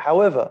to do it.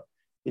 However,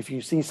 if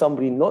you see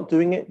somebody not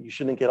doing it, you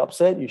shouldn't get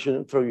upset. You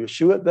shouldn't throw your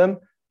shoe at them.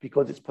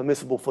 because it's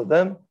permissible for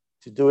them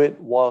to do it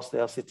whilst they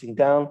are sitting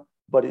down,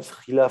 but it's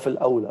khilaf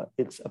al-awla.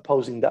 It's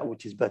opposing that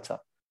which is better.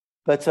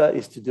 Better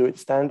is to do it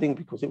standing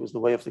because it was the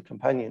way of the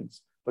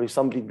companions. But if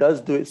somebody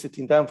does do it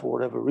sitting down for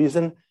whatever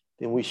reason,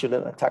 then we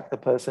shouldn't attack the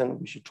person.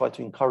 We should try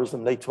to encourage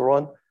them later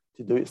on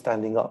to do it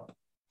standing up.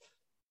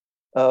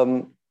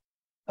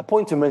 A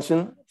point to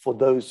mention for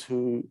those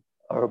who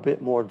are a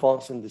bit more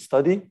advanced in the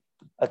study,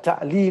 a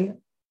ta'leel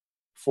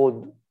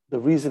for the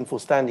reason for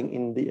standing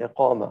in the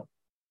iqamah.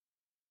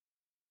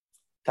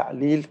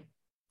 Ta'leel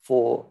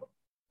for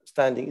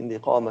standing in the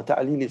iqamah.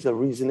 Ta'leel is a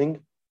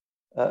reasoning,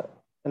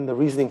 and the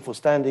reasoning for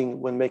standing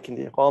when making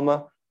the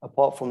iqamah,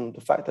 apart from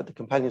the fact that the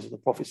companions of the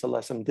Prophet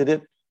ﷺ did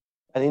it.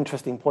 An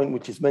interesting point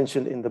which is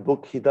mentioned in the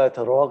book Hidayat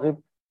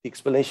al-Raghib, the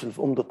explanation of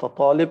Umdat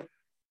al-Talib,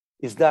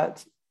 is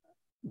that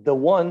the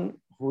one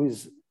who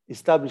is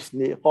established in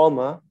the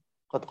iqamah,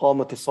 قَدْ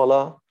قَامَتِ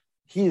الصَّلَاةِ,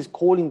 he is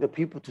calling the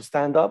people to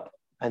stand up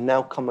and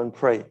now come and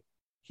pray.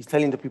 He's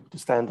telling the people to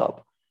stand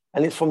up.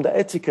 And it's from the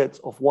etiquette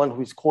of one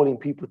who is calling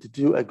people to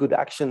do a good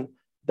action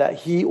that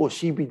he or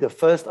she be the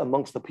first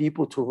amongst the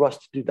people to rush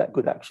to do that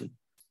good action.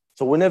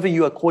 So whenever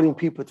you are calling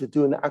people to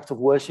do an act of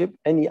worship,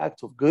 any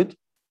act of good,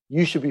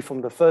 you should be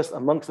from the first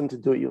amongst them to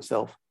do it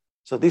yourself.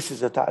 So this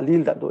is a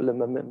ta'leel that the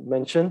ulama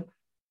mentioned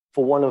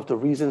for one of the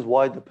reasons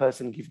why the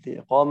person gives the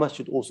iqamah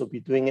should also be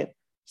doing it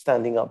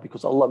standing up,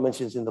 because Allah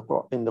mentions in the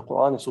Quran,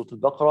 in Surah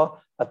Al-Baqarah,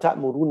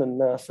 أَتَأْمُرُونَ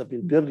النَّاسَ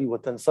بِالْبِرِّ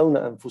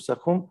وَتَنْسَوْنَ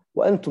أَنفُسَكُمْ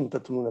وَأَنْتُمْ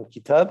تَتْلُونَ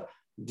الْكِتَابِ.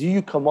 Do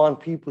you command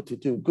people to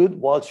do good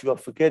whilst you are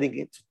forgetting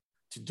it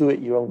to do it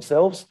your own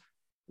selves?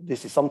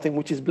 This is something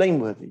which is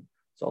blameworthy.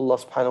 So Allah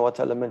subhanahu wa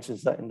ta'ala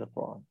mentions that in the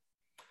Quran.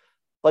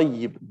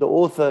 طيب, the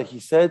author, he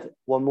said,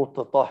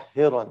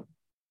 وَمُتَطَهِّرًا,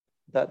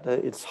 that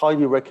it's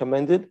highly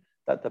recommended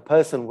that the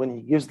person, when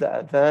he gives the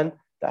adhan,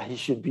 that he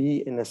should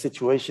be in a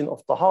situation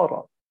of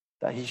tahara,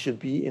 that he should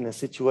be in a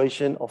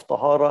situation of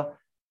tahara,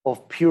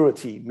 of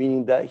purity,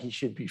 meaning that he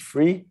should be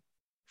free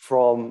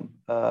from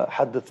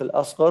hadath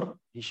al-asghar,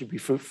 he should be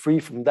free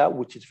from that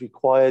which is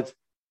required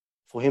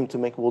for him to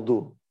make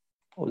wudu.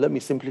 Or let me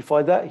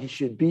simplify that, he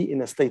should be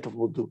in a state of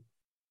wudu.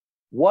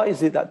 Why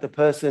is it that the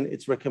person,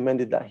 it's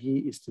recommended that he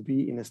is to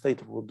be in a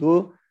state of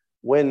wudu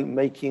when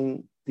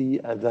making the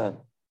adhan?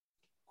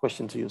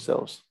 Question to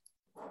yourselves.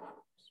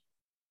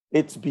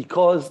 It's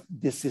because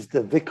this is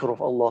the dhikr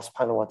of Allah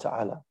subhanahu wa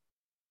ta'ala.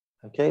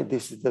 Okay,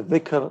 this is the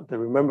dhikr, the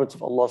remembrance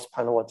of Allah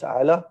subhanahu wa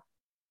ta'ala.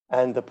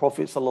 And the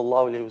Prophet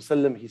sallallahu alayhi wa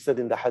sallam, he said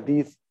in the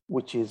hadith,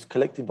 which is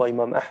collected by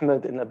Imam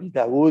Ahmad and Abi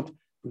Dawood,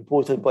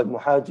 reported by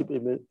Muhajib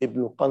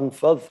ibn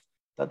Qanfadh,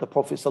 that the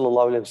Prophet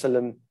sallallahu alayhi wa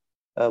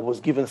sallam was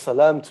given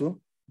salam to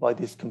by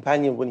this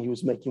companion when he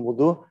was making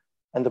wudu.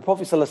 And the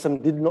Prophet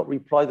ﷺ did not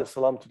reply the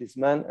salam to this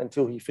man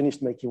until he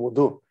finished making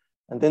wudu.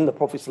 And then the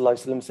Prophet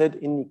ﷺ said,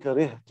 إِنِّي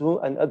كَرِهْتُ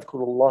أَنْ أَذْكُرُ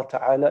اللَّهَ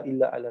تَعَالَى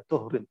إِلَّا عَلَى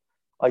طُهْرٍ.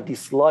 I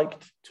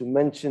disliked to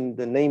mention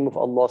the name of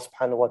Allah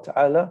subhanahu wa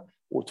ta'ala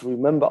or to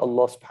remember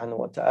Allah subhanahu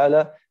wa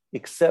ta'ala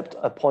except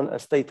upon a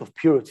state of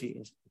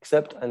purity,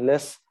 except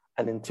unless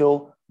and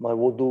until my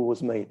wudu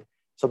was made.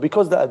 So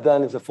because the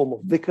adhan is a form of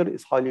dhikr,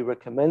 it's highly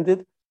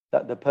recommended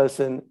that the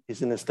person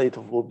is in a state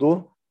of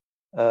wudu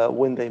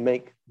when they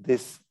make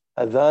this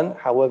adhan.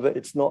 However,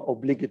 it's not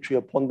obligatory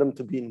upon them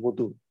to be in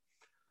wudu.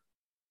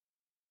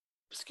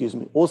 Excuse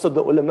me. Also,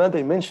 the ulama,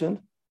 they mentioned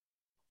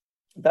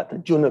that the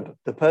junub,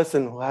 the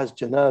person who has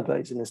janaba,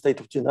 is in a state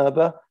of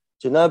janaba.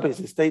 Janaba is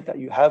a state that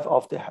you have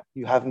after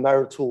you have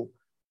marital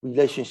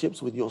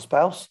relationships with your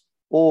spouse,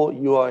 or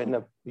you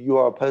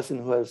are a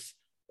person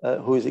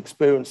who is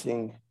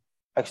experiencing.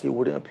 Actually, it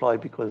wouldn't apply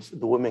because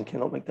the women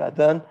cannot make the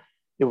adhan.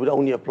 It would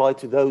only apply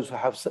to those who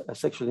have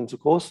sexual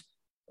intercourse.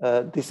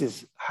 This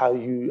is how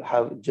you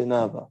have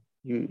janaba.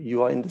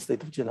 You are in the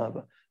state of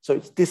janaba. So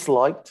it's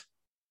disliked.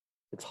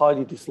 It's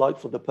highly disliked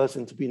for the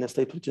person to be in a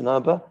state of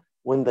janaba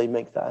when they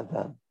make the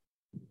adhan.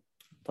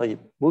 طيب.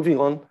 Moving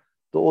on,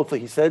 the author,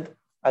 he said,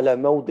 على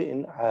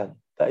موضع عال,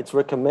 that it's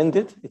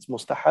recommended, it's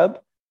mustahab,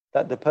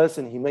 that the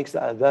person, he makes the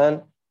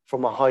adhan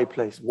from a high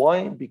place.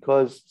 Why?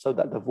 Because so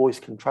that the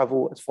voice can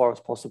travel as far as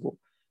possible.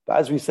 But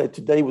as we said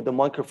today with the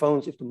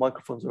microphones, if the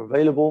microphones are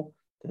available,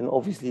 then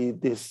obviously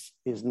this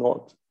is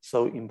not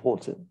so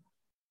important.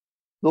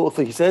 The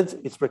author, he said,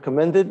 it's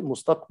recommended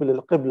mustaqbil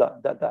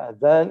al-qibla, that the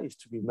adhan is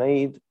to be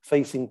made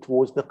facing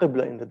towards the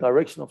qibla, in the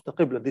direction of the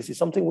qibla. This is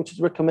something which is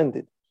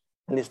recommended,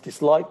 and it's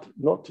disliked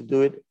not to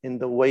do it in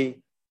the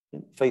way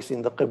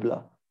facing the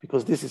qibla,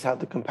 because this is how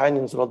the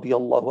companions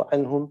radiyallahu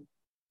anhum,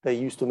 they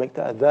used to make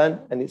the adhan,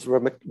 and it's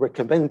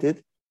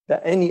recommended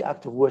that any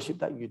act of worship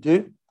that you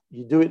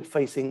do it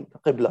facing the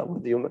qibla.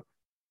 Whether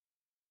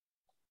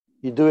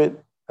you do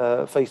it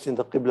facing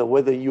the qibla,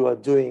 whether you are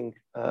doing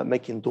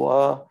making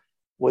dua,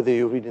 whether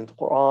you're reading the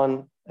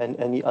Quran and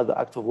any other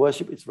act of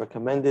worship, it's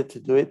recommended to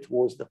do it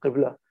towards the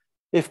qibla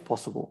if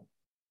possible.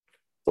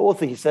 The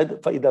author, he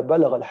said, فَإِذَا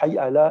بَلَغَ الْحَيْءَ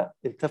عَلَىٰ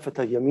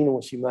الْتَفَتَ يَمِينًا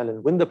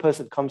وَشِمَالًا. When the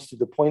person comes to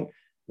the point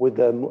with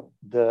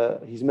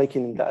he's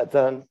making the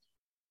adhan,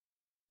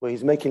 where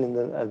he's making in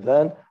the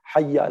adhan,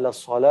 حَيَّ عَلَى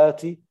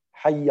الصَّلَاةِ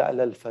حَيَّ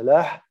عَلَى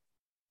الْفَلَاحِ,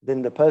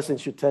 then the person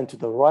should turn to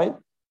the right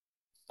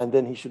and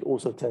then he should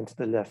also turn to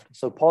the left.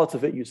 So part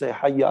of it, you say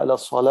hayya ala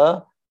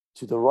salah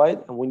to the right,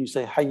 and when you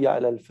say hayya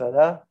ala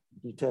al-falah,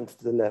 you turn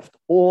to the left.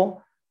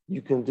 Or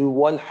you can do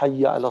one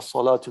hayya ala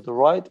salah to the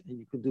right, and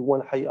you can do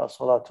one hayya ala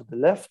salah to the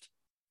left,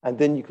 and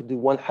then you can do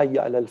one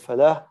hayya ala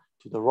al-falah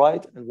to the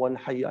right and one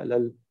hayya ala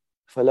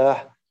al-falah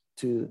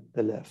to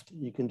the left.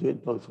 You can do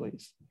it both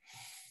ways.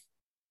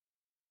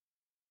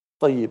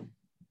 طيب.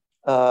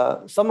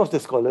 Some of the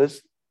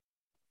scholars,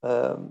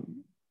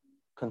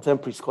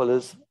 contemporary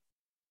scholars,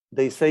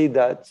 they say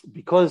that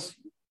because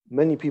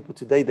many people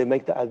today, they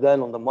make the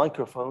adhan on the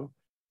microphone,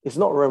 it's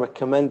not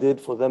recommended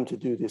for them to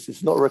do this.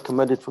 It's not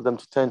recommended for them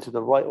to turn to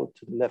the right or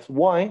to the left.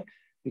 Why?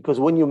 Because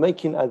when you're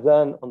making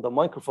adhan on the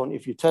microphone,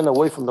 if you turn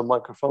away from the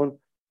microphone,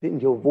 then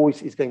your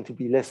voice is going to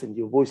be lessened.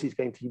 Your voice is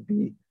going to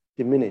be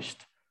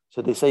diminished.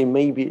 So they say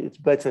maybe it's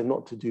better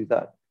not to do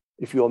that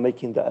if you are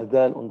making the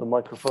adhan on the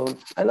microphone.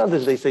 And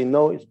others, they say,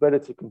 no, it's better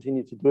to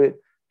continue to do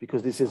it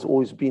because this has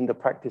always been the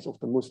practice of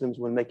the Muslims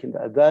when making the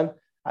adhan.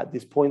 At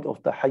this point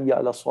of the hayya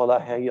ala salah,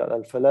 hayya ala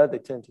al-falah, they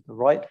turn to the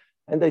right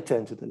and they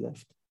turn to the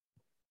left.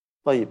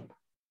 طيب.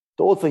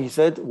 The author, he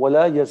said,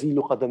 وَلَا يَزِيلُ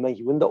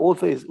قَدَمَيْهِ.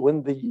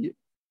 When the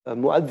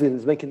mu'adhin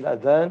is making the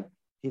adhan,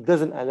 he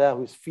doesn't allow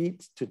his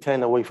feet to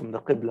turn away from the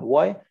qibla.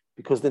 Why?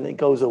 Because then it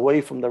goes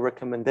away from the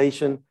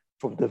recommendation,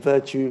 from the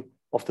virtue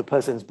of the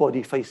person's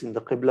body facing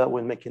the qibla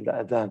when making the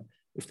adhan.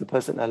 If the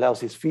person allows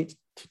his feet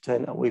to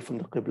turn away from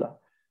the qibla.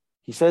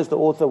 He says, the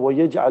author,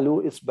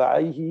 وَيَجْعَلُ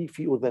إِصْبَعَيْهِ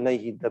فِي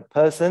أُذَنَيْهِ. The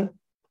person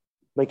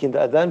making the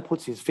adhan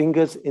puts his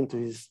fingers into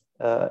his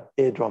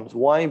eardrums.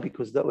 Why?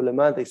 Because the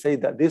ulama, they say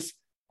that this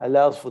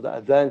allows for the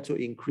adhan to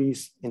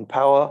increase in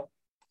power,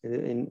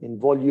 in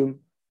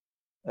volume.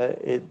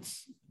 It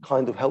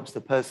kind of helps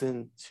the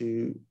person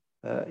to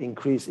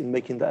increase in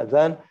making the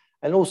adhan.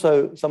 And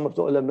also some of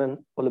the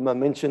ulama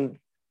mentioned,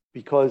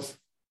 because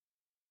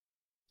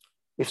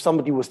if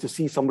somebody was to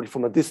see somebody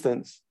from a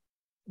distance,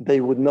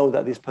 they would know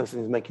that this person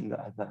is making the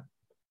adhan.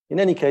 In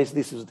any case,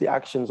 this is the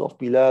actions of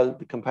Bilal,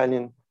 the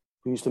companion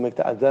who used to make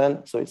the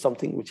adhan. So it's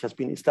something which has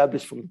been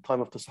established from the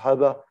time of the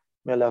Sahaba.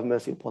 May Allah have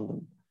mercy upon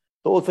them.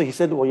 The author, he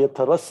said,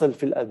 وَيَتَرَسَّلْ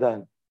فِي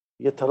الْأَذَانِ.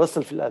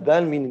 يَتَرَسَّلْ فِي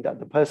الْأَذَانِ, meaning that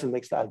the person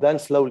makes the adhan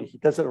slowly. He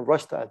doesn't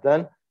rush the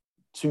adhan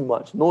too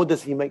much, nor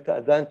does he make the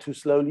adhan too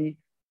slowly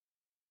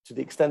to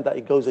the extent that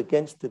it goes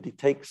against the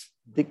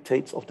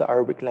dictates of the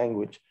Arabic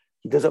language.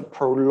 He doesn't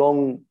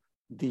prolong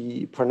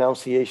the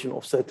pronunciation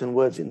of certain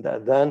words in the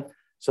adhan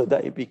so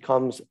that it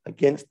becomes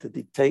against the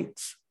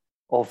dictates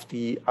of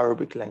the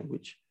Arabic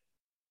language.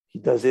 He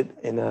does it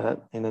in a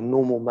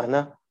normal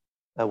manner,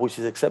 which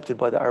is accepted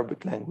by the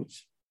Arabic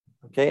language.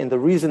 Okay, and the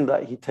reason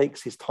that he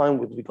takes his time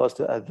with regards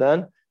to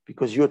adhan,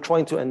 because you're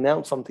trying to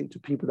announce something to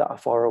people that are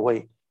far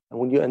away. And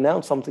when you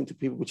announce something to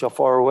people which are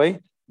far away,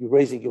 you're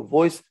raising your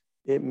voice,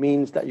 it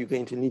means that you're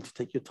going to need to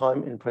take your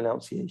time in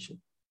pronunciation.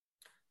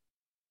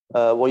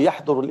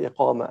 وَيَحْضُرُ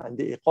الْإِقَامَةِ. And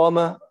the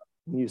iqamah,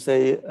 when you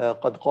say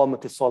قَدْ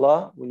قَامَتِ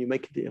الصَّلَاةِ, when you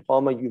make the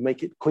iqamah, you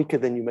make it quicker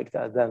than you make the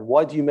adhan.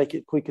 Why do you make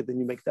it quicker than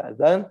you make the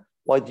adhan?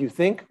 Why do you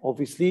think?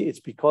 Obviously,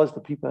 it's because the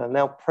people are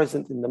now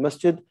present in the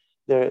masjid.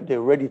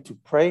 They're ready to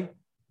pray,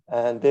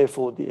 and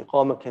therefore the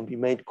iqamah can be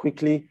made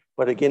quickly.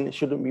 But again, it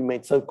shouldn't be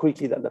made so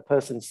quickly that the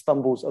person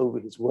stumbles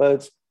over his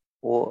words,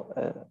 or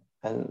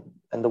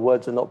and the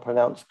words are not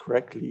pronounced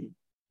correctly.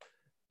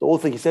 The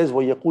author, he says,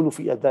 وَيَقُولُ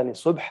فِي أَذَانِ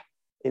الصُّبْحِ.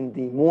 In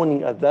the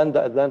morning adhan,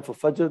 the adhan for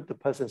Fajr, the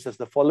person says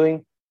the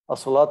following: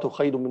 الصلاة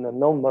خير من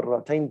النوم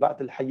مرتين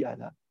بعد الحي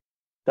على.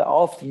 That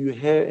after you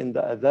hear in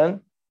the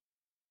adhan,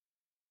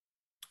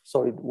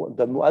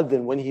 the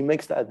mu'adhin, when he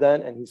makes the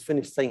adhan and he's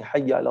finished saying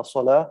hayya ala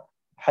salah,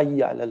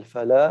 hayya ala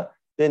al-falah,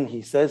 then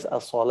he says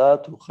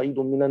as-salatu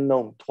khayrun min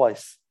an-nawm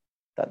twice.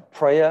 That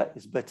prayer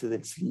is better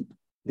than sleep.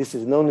 This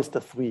is known as the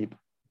tathweeb.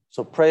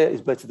 So prayer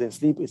is better than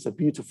sleep. It's a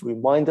beautiful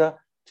reminder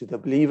to the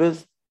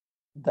believers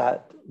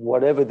that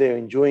whatever they're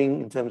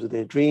enjoying in terms of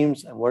their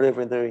dreams and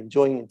whatever they're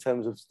enjoying in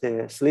terms of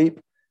their sleep,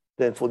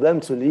 then for them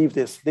to leave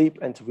their sleep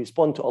and to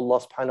respond to Allah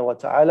subhanahu wa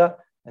ta'ala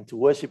and to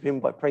worship Him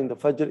by praying the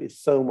Fajr is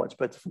so much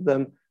better for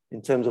them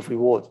in terms of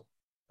reward.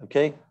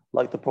 Okay?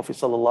 Like the Prophet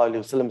sallallahu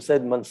alaihi wasallam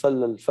said, "Man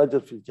salla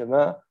al-fajr fil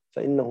jama'ah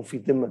fa innahu fi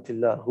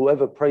dhimmatillah."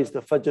 Whoever prays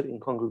the Fajr in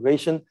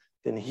congregation,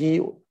 then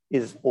he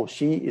is or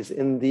she is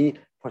in the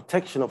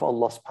protection of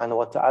Allah subhanahu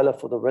wa ta'ala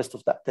for the rest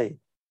of that day.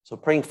 So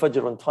praying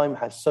Fajr on time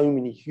has so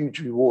many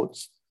huge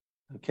rewards.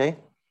 Okay?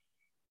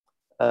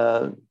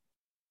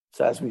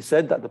 So as we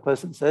said, that the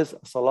person says,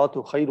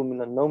 "Salatu khayru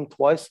min an-nawm"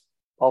 twice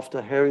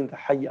after hearing the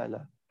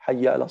hayya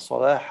ala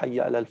salah,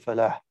 hayya ala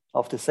al-falah,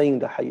 after saying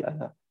the hayya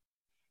ala.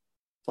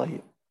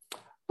 طيب.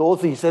 The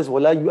author, he says,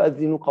 وَلَا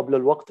يُؤَذِّنُ قَبْلَ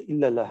الْوَقْتِ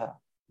إِلَّا لَهَا.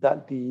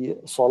 That the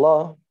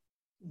salah,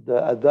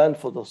 the adhan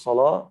for the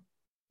salah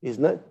is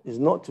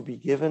not to be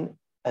given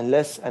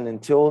unless and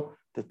until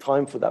the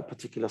time for that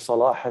particular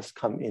salah has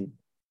come in.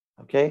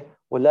 Okay?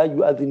 وَلَا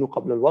يُؤَذِّنُ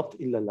قَبْلَ الْوَقْتِ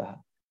إِلَّا لَهَا.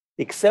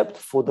 Except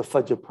for the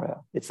Fajr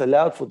prayer. It's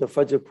allowed for the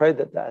Fajr prayer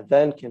that the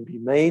adhan can be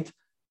made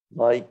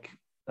like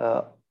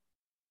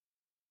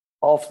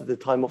after the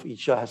time of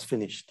Isha has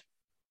finished.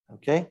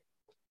 Okay?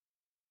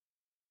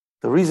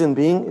 The reason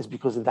being is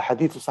because in the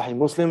hadith of Sahih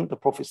Muslim, the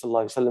Prophet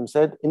ﷺ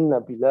said,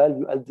 Inna Bilal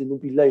yu'adhinu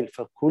bilayl,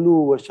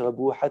 fakulu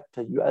washrabu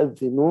hatta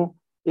yu'adhinu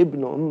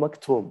ibn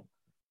Maktum.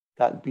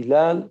 That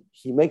Bilal,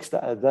 he makes the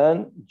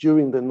adhan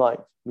during the night,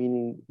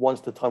 meaning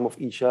once the time of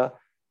Isha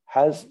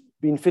has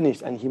been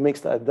finished, and he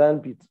makes the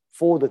adhan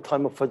before the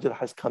time of Fajr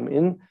has come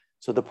in.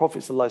 So the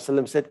Prophet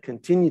ﷺ said,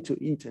 continue to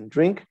eat and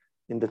drink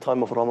in the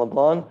time of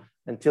Ramadan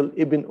until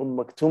Ibn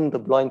Maktum, the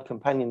blind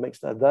companion, makes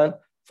the adhan.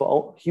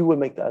 For he will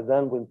make the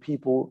adhan when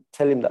people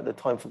tell him that the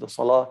time for the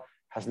salah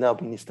has now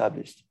been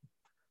established.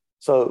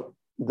 So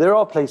there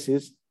are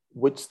places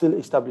which still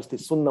establish the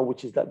sunnah,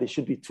 which is that there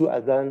should be 2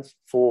 adhans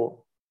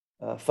for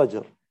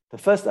Fajr. The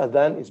first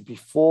adhan is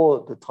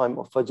before the time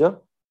of Fajr.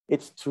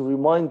 It's to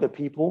remind the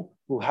people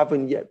who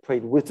haven't yet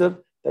prayed witr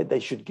that they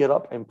should get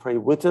up and pray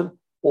witr,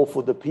 or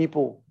for the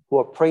people who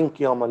are praying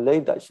Qiyam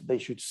al-Layl that they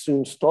should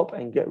soon stop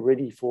and get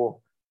ready for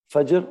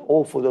Fajr,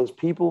 or for those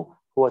people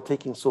who are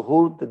taking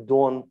suhoor,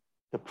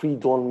 the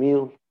pre-dawn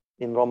meal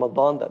in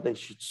Ramadan, that they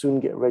should soon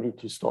get ready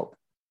to stop.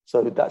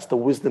 So that's the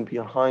wisdom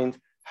behind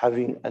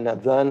having an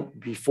adhan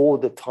before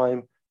the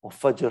time of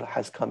Fajr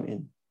has come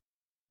in.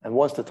 And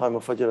once the time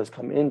of Fajr has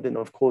come in, then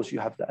of course you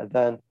have the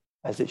adhan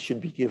as it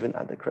should be given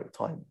at the correct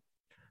time.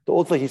 The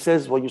author, he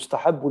says,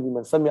 وَيُسْتَحَبُّ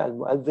لِمَنْ سَمِعَ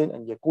الْمُؤَذِّنَ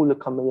أَنْ يَقُولَ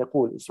كَمَا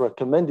يَقُولُ. It's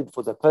recommended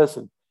for the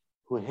person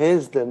who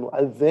hears the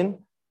mu'adhin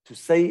to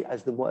say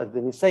as the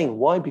mu'adhin is saying.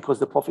 Why? Because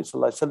the Prophet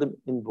ﷺ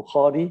in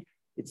Bukhari,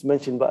 it's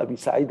mentioned by Abi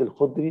Sa'id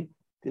al-Khudri,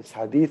 this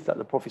hadith that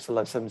the Prophet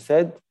ﷺ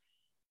said,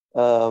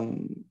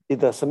 إِذَا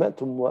سَمَعْتُمْ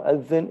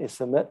مُؤَذِّنْ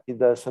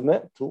إِذَا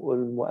سَمَعْتُ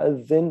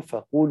الْمُؤَذِّنْ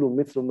فَقُولُوا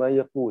مِثْلُ مَا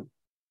يَقُولُ.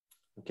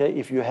 Okay,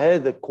 if you hear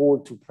the call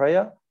to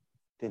prayer,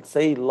 then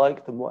say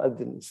like the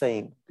mu'adhin is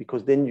saying,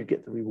 because then you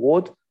get the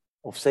reward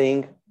of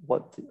saying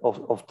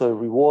of the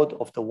reward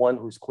of the one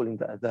who's calling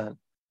the adhan.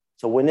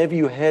 So whenever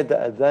you hear the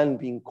adhan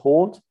being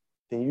called,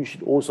 then you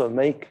should also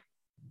make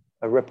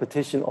a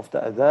repetition of the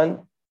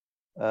adhan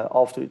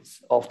after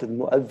the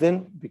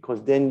mu'adhin,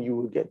 because then you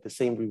will get the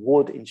same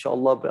reward,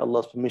 inshallah, by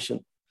Allah's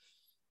permission,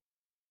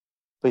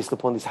 based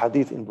upon this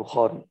hadith in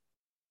Bukhari.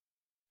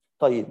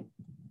 طيب.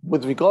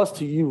 With regards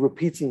to you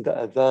repeating the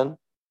adhan,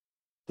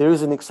 there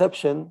is an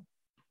exception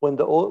when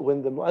the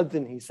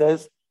mu'adhin, he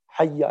says,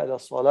 Hayya ala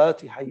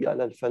salati, hayya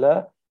ala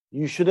al-falah,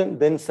 you shouldn't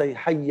then say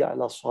Hayya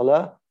ala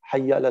salah,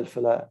 hayya ala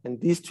al-falah. And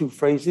these 2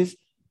 phrases,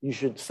 you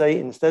should say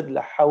instead,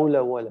 La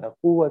hawla wa la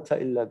quwwata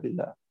illa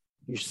billah.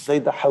 You should say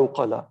the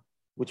hawqala,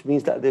 which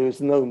means that there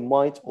is no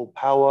might or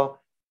power,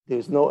 there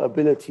is no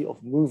ability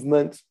of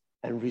movement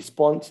and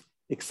response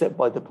except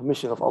by the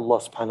permission of Allah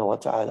subhanahu wa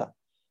ta'ala.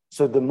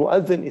 So the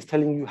mu'adhin is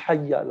telling you,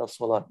 Hayya ala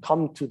salah,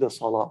 come to the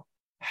salah.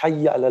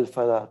 Hayya ala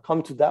al-falah,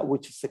 come to that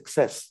which is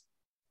success.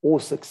 All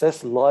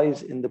success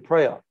lies in the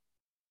prayer.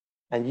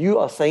 And you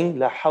are saying,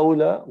 La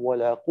hawla wa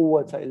la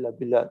quwwata illa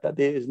billah, that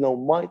there is no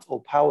might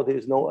or power, there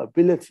is no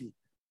ability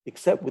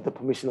except with the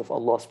permission of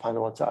Allah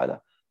subhanahu wa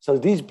ta'ala. So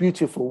these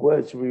beautiful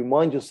words,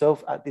 remind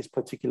yourself at this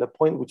particular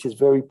point, which is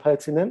very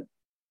pertinent,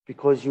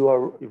 because you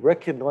are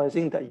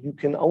recognizing that you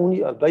can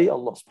only obey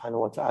Allah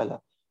subhanahu wa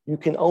ta'ala. You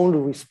can only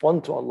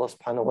respond to Allah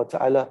subhanahu wa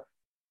ta'ala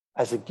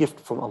as a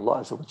gift from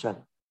Allah azza wa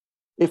jalla.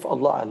 If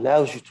Allah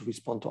allows you to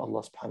respond to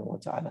Allah subhanahu wa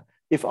ta'ala,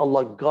 if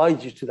Allah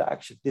guides you to the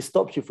action, this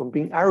stops you from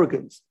being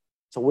arrogant.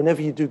 So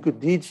whenever you do good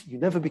deeds, you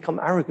never become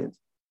arrogant,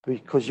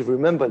 because you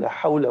remember, La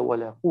hawla wa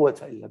la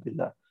quwwata illa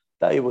billah,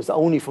 that it was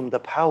only from the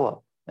power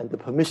and the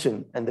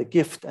permission and the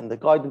gift and the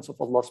guidance of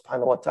Allah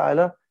subhanahu wa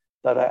ta'ala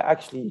that I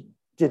actually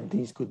did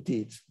these good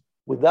deeds.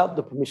 Without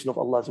the permission of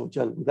Allah azza wa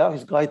jalla, without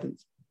His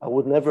guidance, I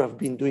would never have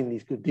been doing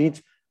these good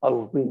deeds. I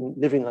would have been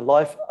living a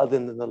life other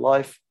than the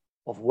life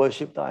of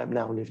worship that I am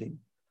now living.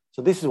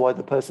 So this is why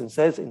the person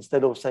says,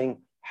 instead of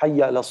saying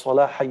Hayya ala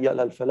salah, Hayya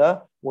ala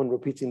al-falah, when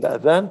repeating the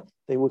adhan,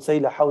 they would say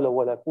La hawla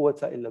wa la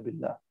quwwata illa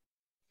billah.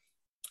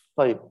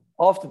 طيب.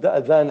 After the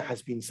adhan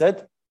has been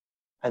said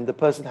and the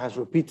person has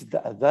repeated the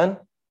adhan,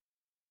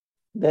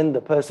 then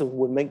the person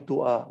will make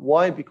dua.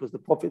 Why? Because the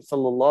Prophet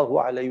sallallahu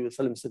alayhi wa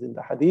sallam said in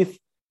the hadith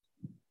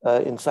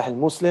in Sahih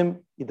Muslim,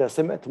 إِذَا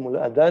سَمِعْتُمُ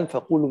الْأَذَانَ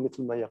فَقُولُوا مِثْلُ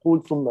مَا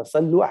يَقُولُ ثُمَّ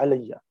صَلُّوا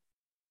عَلَيَّ.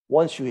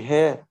 Once you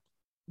hear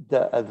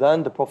the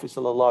adhan, the Prophet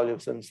sallallahu alayhi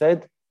wa sallam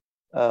said,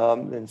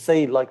 then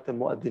say like the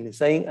mu'adhin is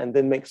saying, and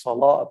then make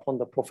salah upon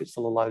the Prophet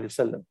sallallahu alayhi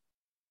wa sallam.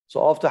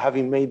 So after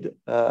having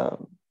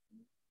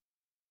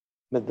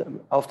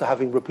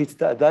repeated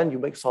the adhan, you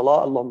make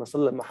salah, Allahumma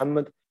salli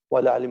Muhammad wa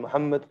ala ali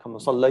Muhammad kama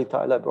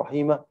sallayta ala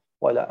Ibrahim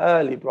wa ala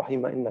ali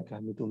Ibrahim innaka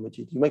hamidun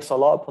majid. You make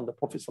salah upon the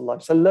Prophet sallallahu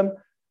alayhi wa sallam,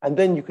 and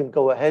then you can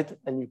go ahead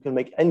and you can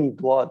make any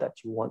dua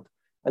that you want.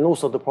 And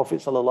also the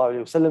Prophet sallallahu alayhi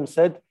wa sallam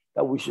said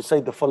that we should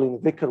say the following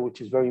dhikr,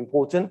 which is very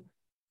important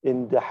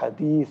in the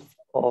hadith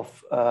in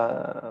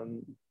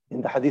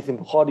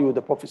Bukhari, where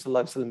the Prophet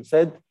sallallahu alayhi wa sallam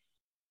said,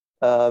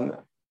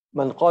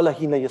 Man qala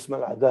hina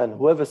yasma' al-adhan.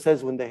 Whoever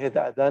says when they hear the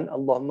adhan,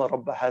 Allahumma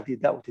rabba hadhi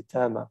da'wati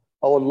tama.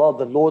 O Allah,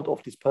 the Lord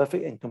of this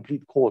perfect and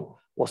complete call.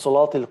 Wa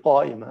salat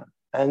al-qa'ima.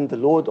 And the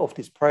Lord of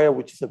this prayer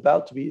which is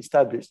about to be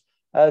established.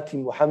 Ati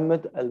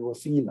Muhammad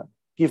al-wasila.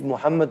 Give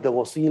Muhammad the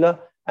wasila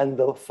and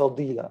the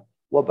fadila.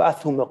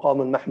 وَابْعَثْهُ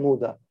مَقَامًا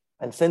مَحْمُودًا,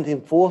 and send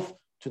him forth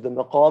to the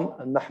maqam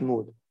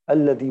al-mahmud.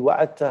 الَّذِي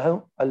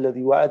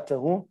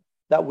وَعَدْتَهُ,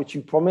 that which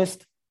you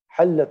promised.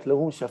 حَلَّتْ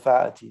لَهُ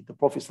شَفَاعَتِي. The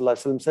Prophet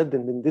ﷺ said,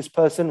 then this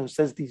person who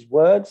says these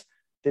words,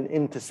 then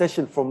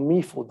intercession from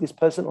me for this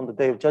person on the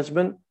Day of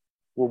Judgment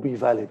will be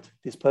valid.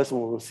 This person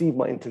will receive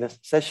my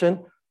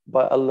intercession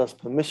by Allah's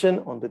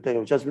permission on the Day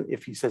of Judgment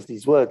if he says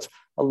these words.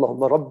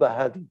 Allahumma rabba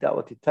hadi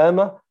da'wati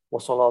tama wa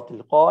salati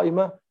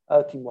al-qa'ima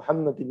ati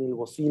Muhammadin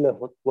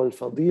al-wasila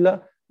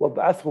wal-fadila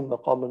wab'athhu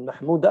maqaman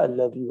mahmuda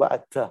alladhi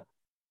wa'adta.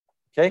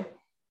 Okay?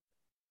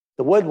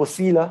 The word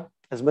wasila,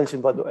 as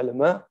mentioned by the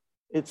ulama,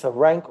 it's a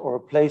rank or a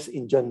place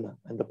in Jannah.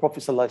 And the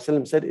Prophet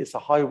ﷺ said it's a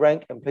high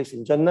rank and place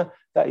in Jannah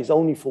that is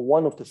only for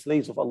one of the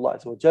slaves of Allah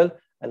Azza wa Jal.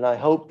 And I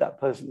hope that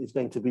person is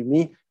going to be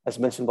me, as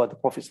mentioned by the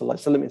Prophet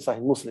ﷺ in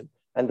Sahih Muslim.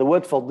 And the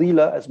word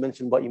fadila, as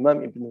mentioned by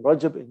Imam Ibn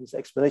Rajab in his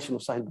explanation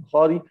of Sahih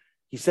Bukhari,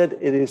 he said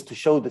it is to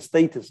show the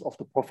status of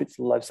the Prophet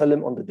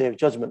ﷺ on the Day of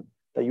Judgment.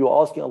 That you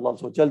are asking Allah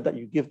Azza wa Jal that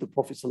you give the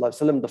Prophet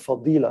ﷺ the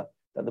fadila,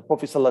 that the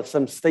Prophet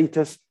ﷺ's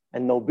status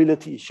and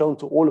nobility is shown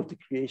to all of the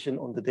creation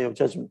on the Day of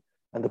Judgment.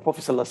 And the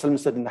Prophet ﷺ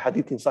said in the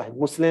hadith in Sahih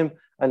Muslim,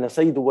 أَنَا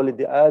سَيِّدُ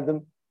وَلِدِ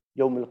آدَمْ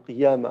يَوْمِ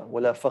الْقِيَامَةِ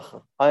وَلَا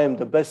فَخْرٍ. I am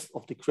the best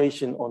of the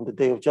creation on the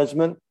Day of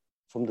Judgment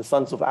from the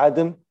sons of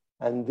Adam.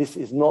 And this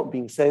is not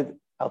being said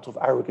out of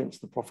arrogance,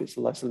 the Prophet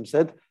ﷺ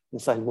said in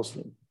Sahih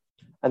Muslim.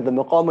 And the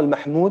Maqam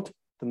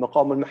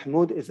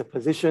al-Mahmud is a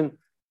position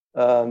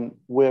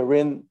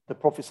wherein the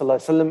Prophet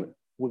ﷺ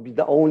would be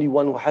the only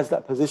one who has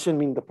that position,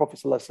 meaning the Prophet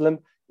ﷺ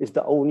is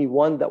the only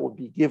one that would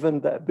be given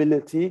the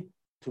ability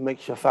to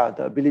make shafa'a,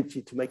 the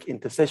ability to make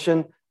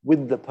intercession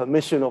with the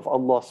permission of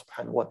Allah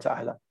subhanahu wa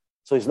ta'ala.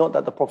 So it's not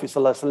that the Prophet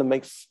ﷺ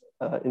makes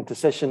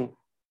intercession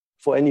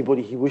for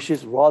anybody he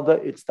wishes, rather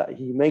it's that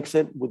he makes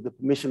it with the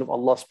permission of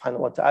Allah subhanahu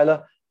wa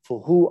ta'ala for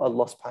who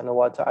Allah subhanahu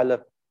wa ta'ala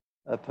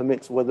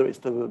permits, whether it's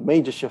the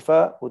major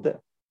shafa'a or the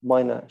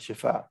minor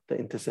shafa'a, the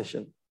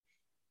intercession.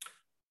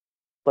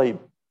 طيب.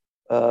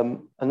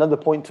 Another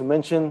point to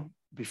mention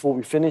before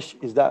we finish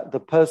is that the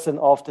person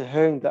after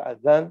hearing the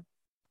adhan,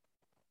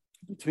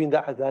 between the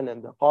adhan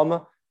and the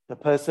qama, the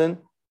person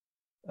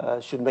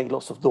should make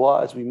lots of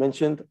dua, as we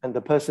mentioned, and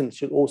the person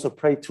should also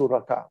pray 2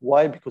 rak'ah.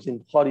 Why? Because in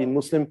Bukhari and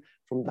Muslim,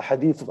 from the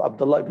hadith of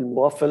Abdullah ibn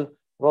Muwaffal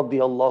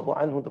radiyallahu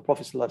anhu, the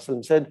Prophet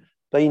ﷺ said,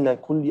 بَيْنَ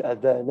كُلِّ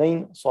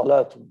أَذَانَيْن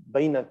صَلَاتٌ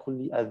بَيْنَ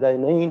كُلِّ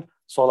أَذَانَيْن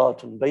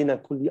صَلَاتٌ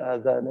بَيْنَ كُلِّ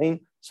أَذَانَيْن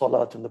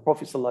صَلَاتٌ. The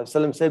Prophet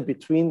ﷺ said,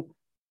 between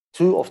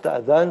 2 of the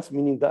adhans,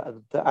 meaning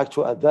the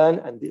actual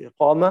adhan and the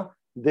iqama,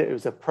 there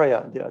is a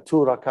prayer, there are 2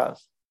 rak'ahs.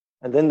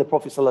 And then the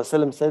Prophet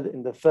ﷺ said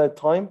in the 3rd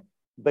time,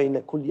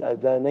 بَيْنَ كُلِّ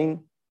أَذَانَيْن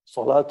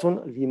صَلَاتٌ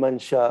لِمَنْ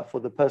شَاءَ, for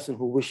the person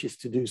who wishes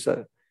to do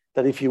so.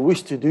 That if you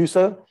wish to do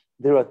so,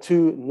 there are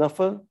 2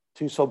 nafil,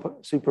 2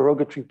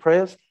 supererogatory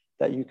prayers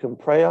that you can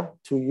pray,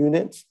 2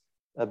 units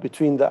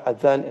between the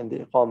adhan and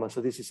the iqama.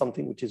 So this is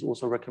something which is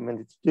also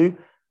recommended to do,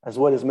 as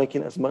well as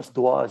making as much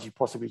dua as you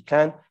possibly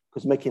can,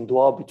 because making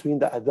dua between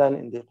the adhan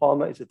and the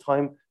iqama is a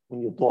time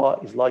when your dua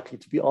is likely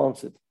to be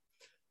answered.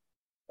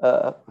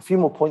 A few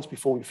more points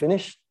before we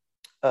finish.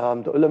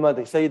 The ulama,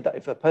 they say that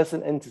if a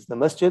person enters the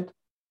masjid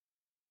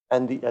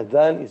and the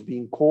adhan is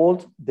being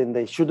called, then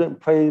they shouldn't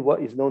pray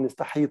what is known as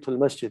tahiyatul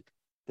masjid,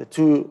 the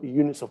 2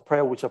 units of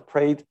prayer which are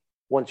prayed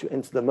once you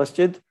enter the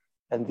masjid,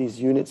 and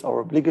these units are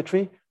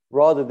obligatory.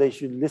 Rather, they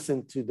should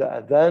listen to the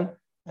adhan,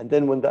 and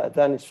then when the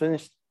adhan is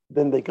finished,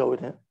 then they go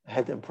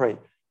ahead and pray.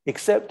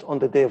 Except on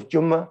the day of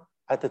Jummah,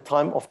 at the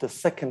time of the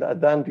 2nd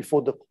adhan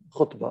before the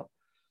khutbah.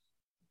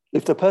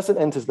 If the person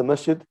enters the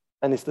masjid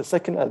and it's the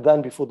 2nd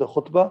adhan before the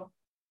khutbah,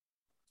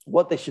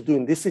 what they should do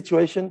in this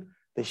situation,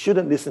 they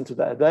shouldn't listen to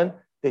the adhan.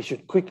 They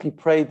should quickly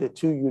pray the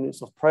 2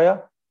 units of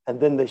prayer, and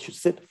then they should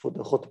sit for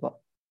the khutbah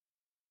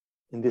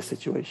in this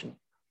situation.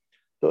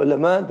 The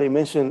ulama, they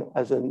mention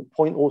as a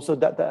point also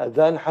that the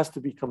adhan has to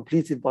be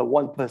completed by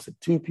 1 person.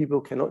 2 people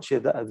cannot share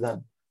the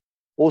adhan.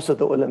 Also,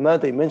 the ulama,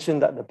 they mention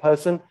that the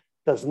person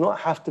does not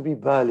have to be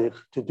baligh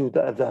to do the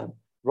adhan.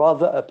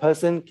 Rather, a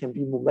person can be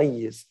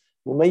mumayyiz.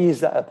 Mumayyiz,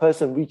 that a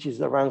person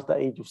reaches around the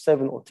age of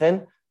 7 or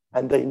 10,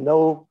 and they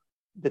know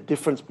the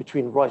difference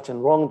between right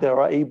and wrong. They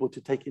are able to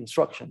take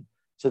instruction.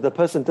 So the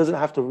person doesn't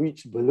have to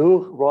reach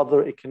bulugh.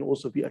 Rather, it can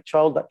also be a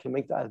child that can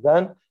make the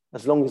adhan,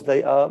 as long as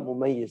they are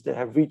mumayyiz. They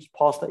have reached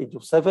past the age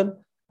of 7,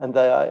 and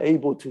they are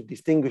able to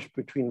distinguish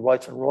between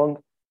right and wrong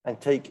and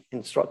take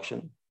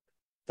instruction.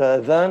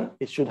 The adhan,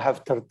 it should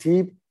have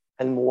tartib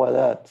and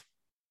muwalat.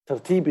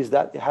 Tartib is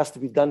that it has to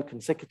be done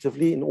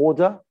consecutively in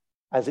order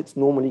as it's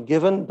normally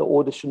given. The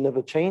order should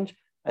never change.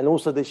 And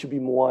also there should be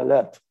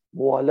muwalat.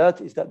 Muwalat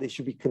is that there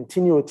should be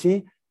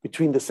continuity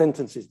between the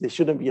sentences. There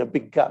shouldn't be a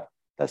big gap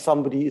that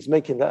somebody is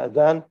making the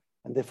adhan,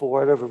 and therefore, for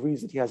whatever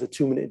reason, he has a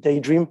 2-minute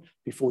daydream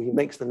before he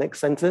makes the next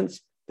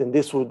sentence, then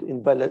this would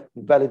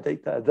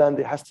invalidate the adhan.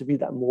 There has to be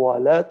that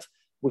muwalat,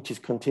 which is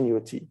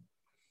continuity.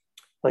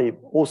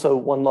 Also,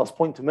 one last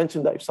point to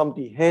mention, that if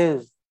somebody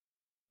hears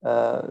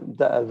the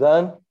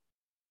adhan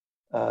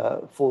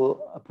for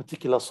a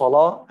particular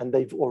salah and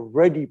they've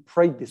already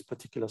prayed this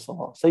particular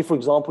salah. Say, for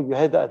example, you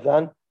heard the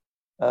adhan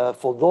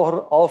for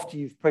dhuhr after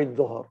you've prayed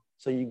dhuhr.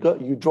 So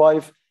you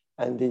drive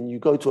and then you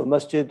go to a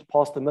masjid,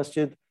 past the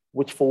masjid,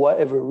 which for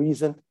whatever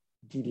reason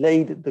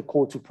delayed the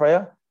call to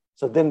prayer.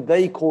 So then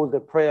they call the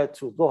prayer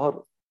to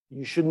dhuhr.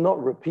 You should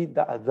not repeat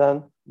the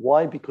adhan.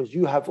 Why? Because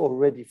you have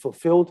already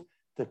fulfilled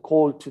the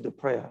call to the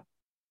prayer,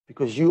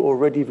 because you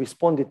already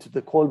responded to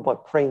the call by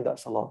praying that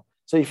salah.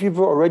 So if you've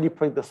already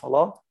prayed the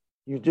salah,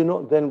 you do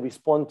not then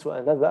respond to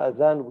another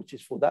adhan, which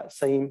is for that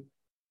same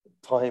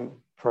time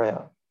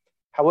prayer.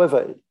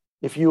 However,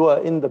 if you are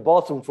in the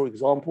bathroom, for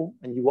example,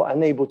 and you are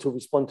unable to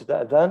respond to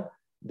the adhan,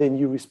 then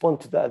you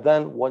respond to the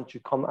adhan once you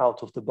come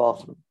out of the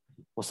bathroom.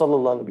 Wa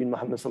sallallahu Nabi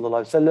Muhammad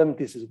sallallahu alaihi wasallam.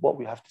 This is what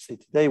we have to say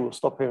today. We'll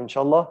stop here,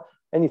 inshallah.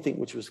 Anything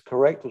which was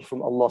correct was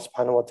from Allah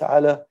subhanahu wa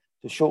ta'ala.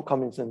 The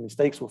shortcomings and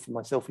mistakes were from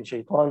myself and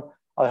shaitan.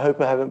 I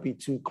hope I haven't been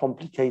too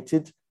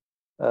complicated,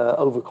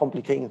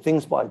 overcomplicating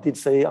things, but I did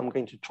say I'm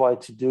going to try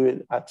to do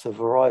it at a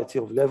variety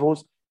of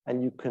levels.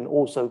 And you can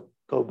also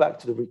go back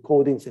to the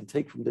recordings and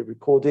take from the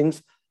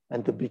recordings.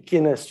 And the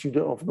beginner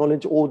student of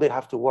knowledge, all they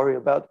have to worry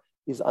about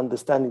is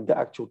understanding the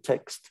actual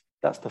text.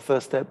 That's the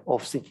first step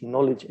of seeking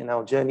knowledge in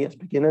our journey as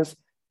beginners.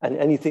 And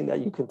anything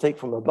that you can take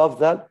from above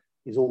that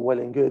is all well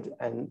and good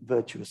and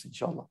virtuous,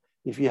 inshallah.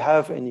 If you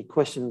have any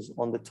questions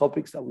on the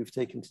topics that we've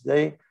taken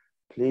today,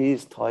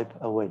 please type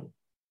away.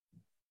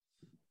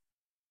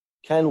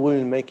 Can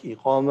women make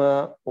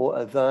iqama or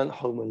adhan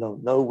home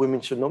alone? No,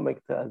 women should not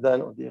make the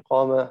adhan or the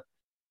iqama,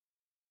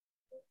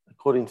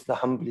 according to the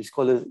Hanbali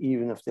scholars,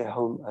 even if they're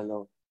home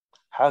alone.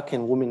 How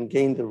can women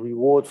gain the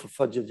reward for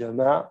Fajr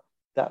Jama'ah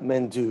that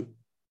men do?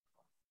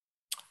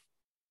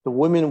 The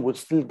women would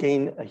still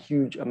gain a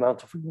huge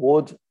amount of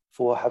reward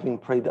for having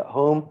prayed at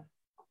home,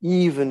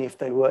 even if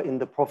they were in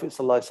the Prophet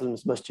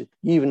ﷺ's masjid,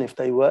 even if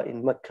they were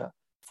in Mecca.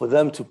 For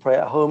them to pray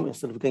at home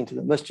instead of going to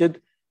the masjid,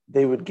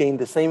 they would gain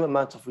the same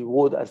amount of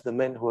reward as the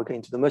men who are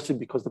going to the masjid,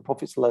 because the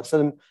Prophet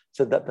ﷺ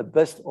said that the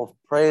best of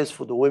prayers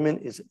for the women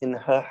is in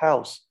her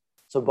house.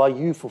 So by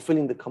you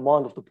fulfilling the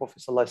command of the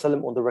Prophet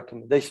ﷺ or the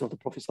recommendation of the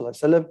Prophet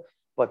ﷺ,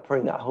 by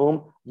praying at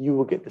home, you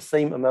will get the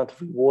same amount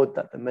of reward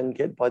that the men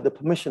get by the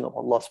permission of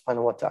Allah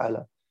subhanahu wa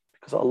ta'ala,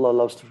 because Allah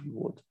loves to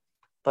reward.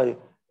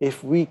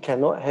 If we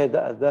cannot hear the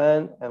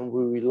adhan and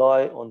we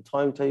rely on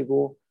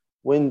timetable,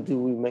 when do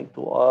we make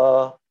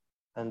dua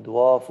and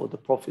dua for the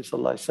Prophet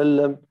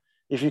ﷺ?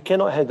 If you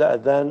cannot hear the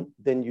adhan,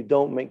 then you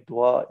don't make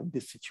dua in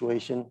this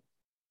situation,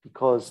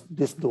 because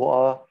this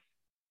dua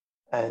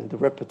and the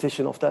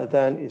repetition of the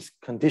adhan is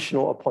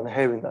conditional upon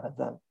hearing the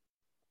adhan.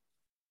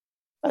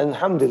 And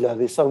alhamdulillah,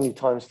 there's so many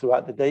times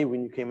throughout the day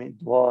when you came in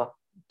dua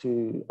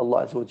to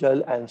Allah Azza wa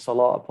Jal and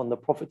salah upon the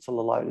Prophet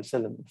sallallahu alaihi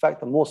wasallam. In fact,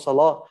 the more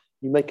salah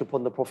you make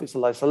upon the Prophet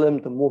sallallahu alaihi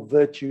wasallam, the more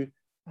virtue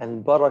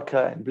and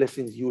barakah and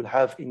blessings you will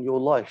have in your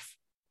life.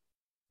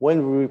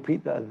 When we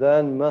repeat the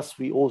adhan, must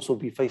we also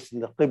be facing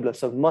the qibla?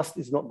 So must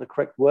is not the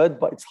correct word,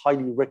 but it's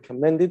highly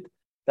recommended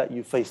that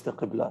you face the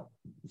qibla.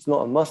 It's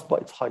not a must,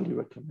 but it's highly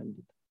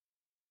recommended.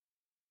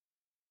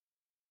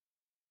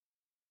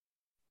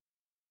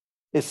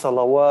 Is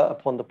salawat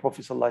upon the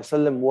Prophet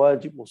ﷺ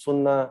wajib or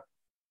sunnah?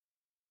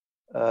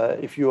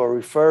 If you are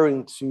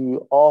referring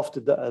to after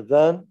the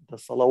adhan, the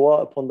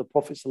salawat upon the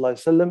Prophet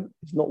ﷺ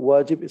is not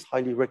wajib, it's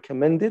highly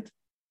recommended.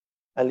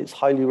 And it's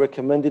highly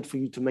recommended for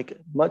you to make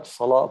much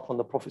salah upon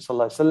the Prophet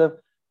ﷺ,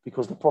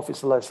 because the Prophet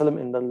ﷺ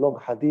in the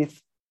long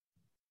hadith,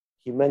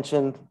 he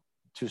mentioned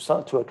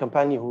to a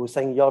companion who was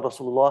saying, Ya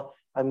Rasulullah,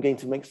 I'm going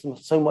to make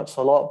so much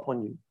salah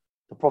upon you.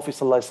 The Prophet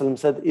ﷺ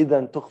said,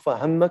 إِذَا تُخْفَى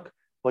هَمَّكَ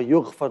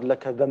وَيُغْفَرْ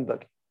لَكَ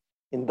ذَنْبَكَ.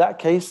 In that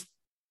case,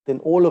 then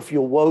all of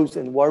your woes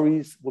and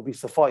worries will be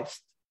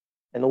sufficed,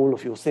 and all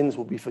of your sins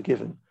will be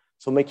forgiven.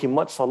 So making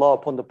much salah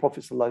upon the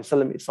Prophet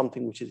ﷺ is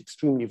something which is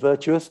extremely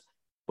virtuous,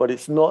 but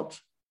it's not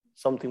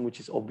something which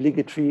is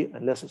obligatory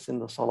unless it's in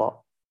the salah,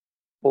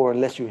 or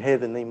unless you hear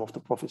the name of the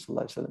Prophet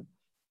ﷺ.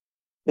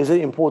 Is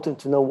it important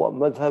to know what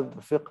madhab,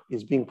 the fiqh,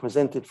 is being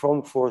presented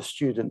from for a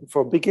student,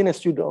 for a beginner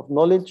student of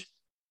knowledge,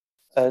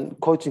 and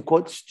quote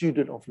unquote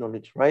student of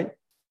knowledge, right?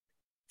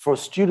 For a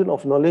student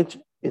of knowledge,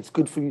 it's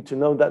good for you to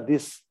know that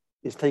this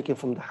is taken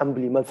from the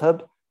Hanbali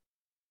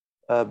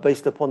madhab,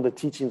 based upon the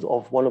teachings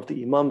of one of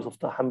the imams of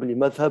the Hanbali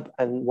madhab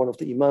and one of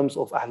the imams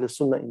of Ahl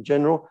Sunnah in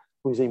general,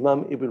 who is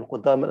Imam Ibn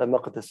Qudamah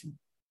al-Maqdisi.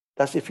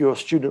 That's if you're a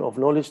student of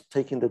knowledge,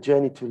 taking the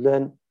journey to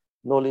learn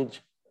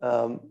knowledge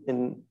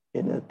in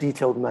a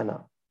detailed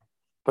manner.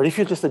 But if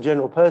you're just a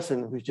general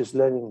person who's just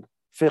learning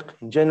fiqh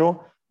in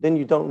general, then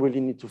you don't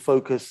really need to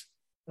focus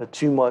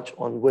too much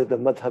on where the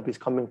madhab is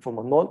coming from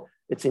or not.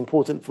 It's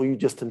important for you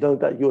just to know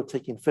that you're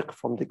taking fiqh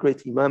from the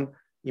great Imam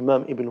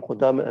Ibn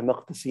Qudamah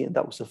al-Maqdisi, and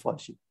that will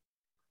suffice you.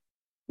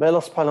 May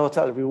Allah subhanahu wa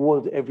ta'ala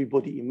reward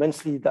everybody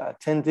immensely that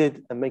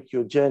attended, and make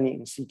your journey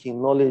in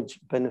seeking knowledge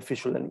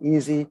beneficial and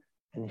easy,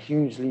 and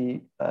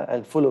hugely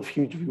and full of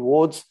huge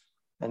rewards,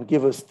 and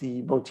give us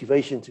the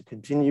motivation to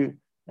continue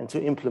and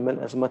to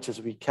implement as much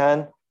as we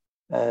can.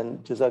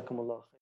 And Jazakumullah.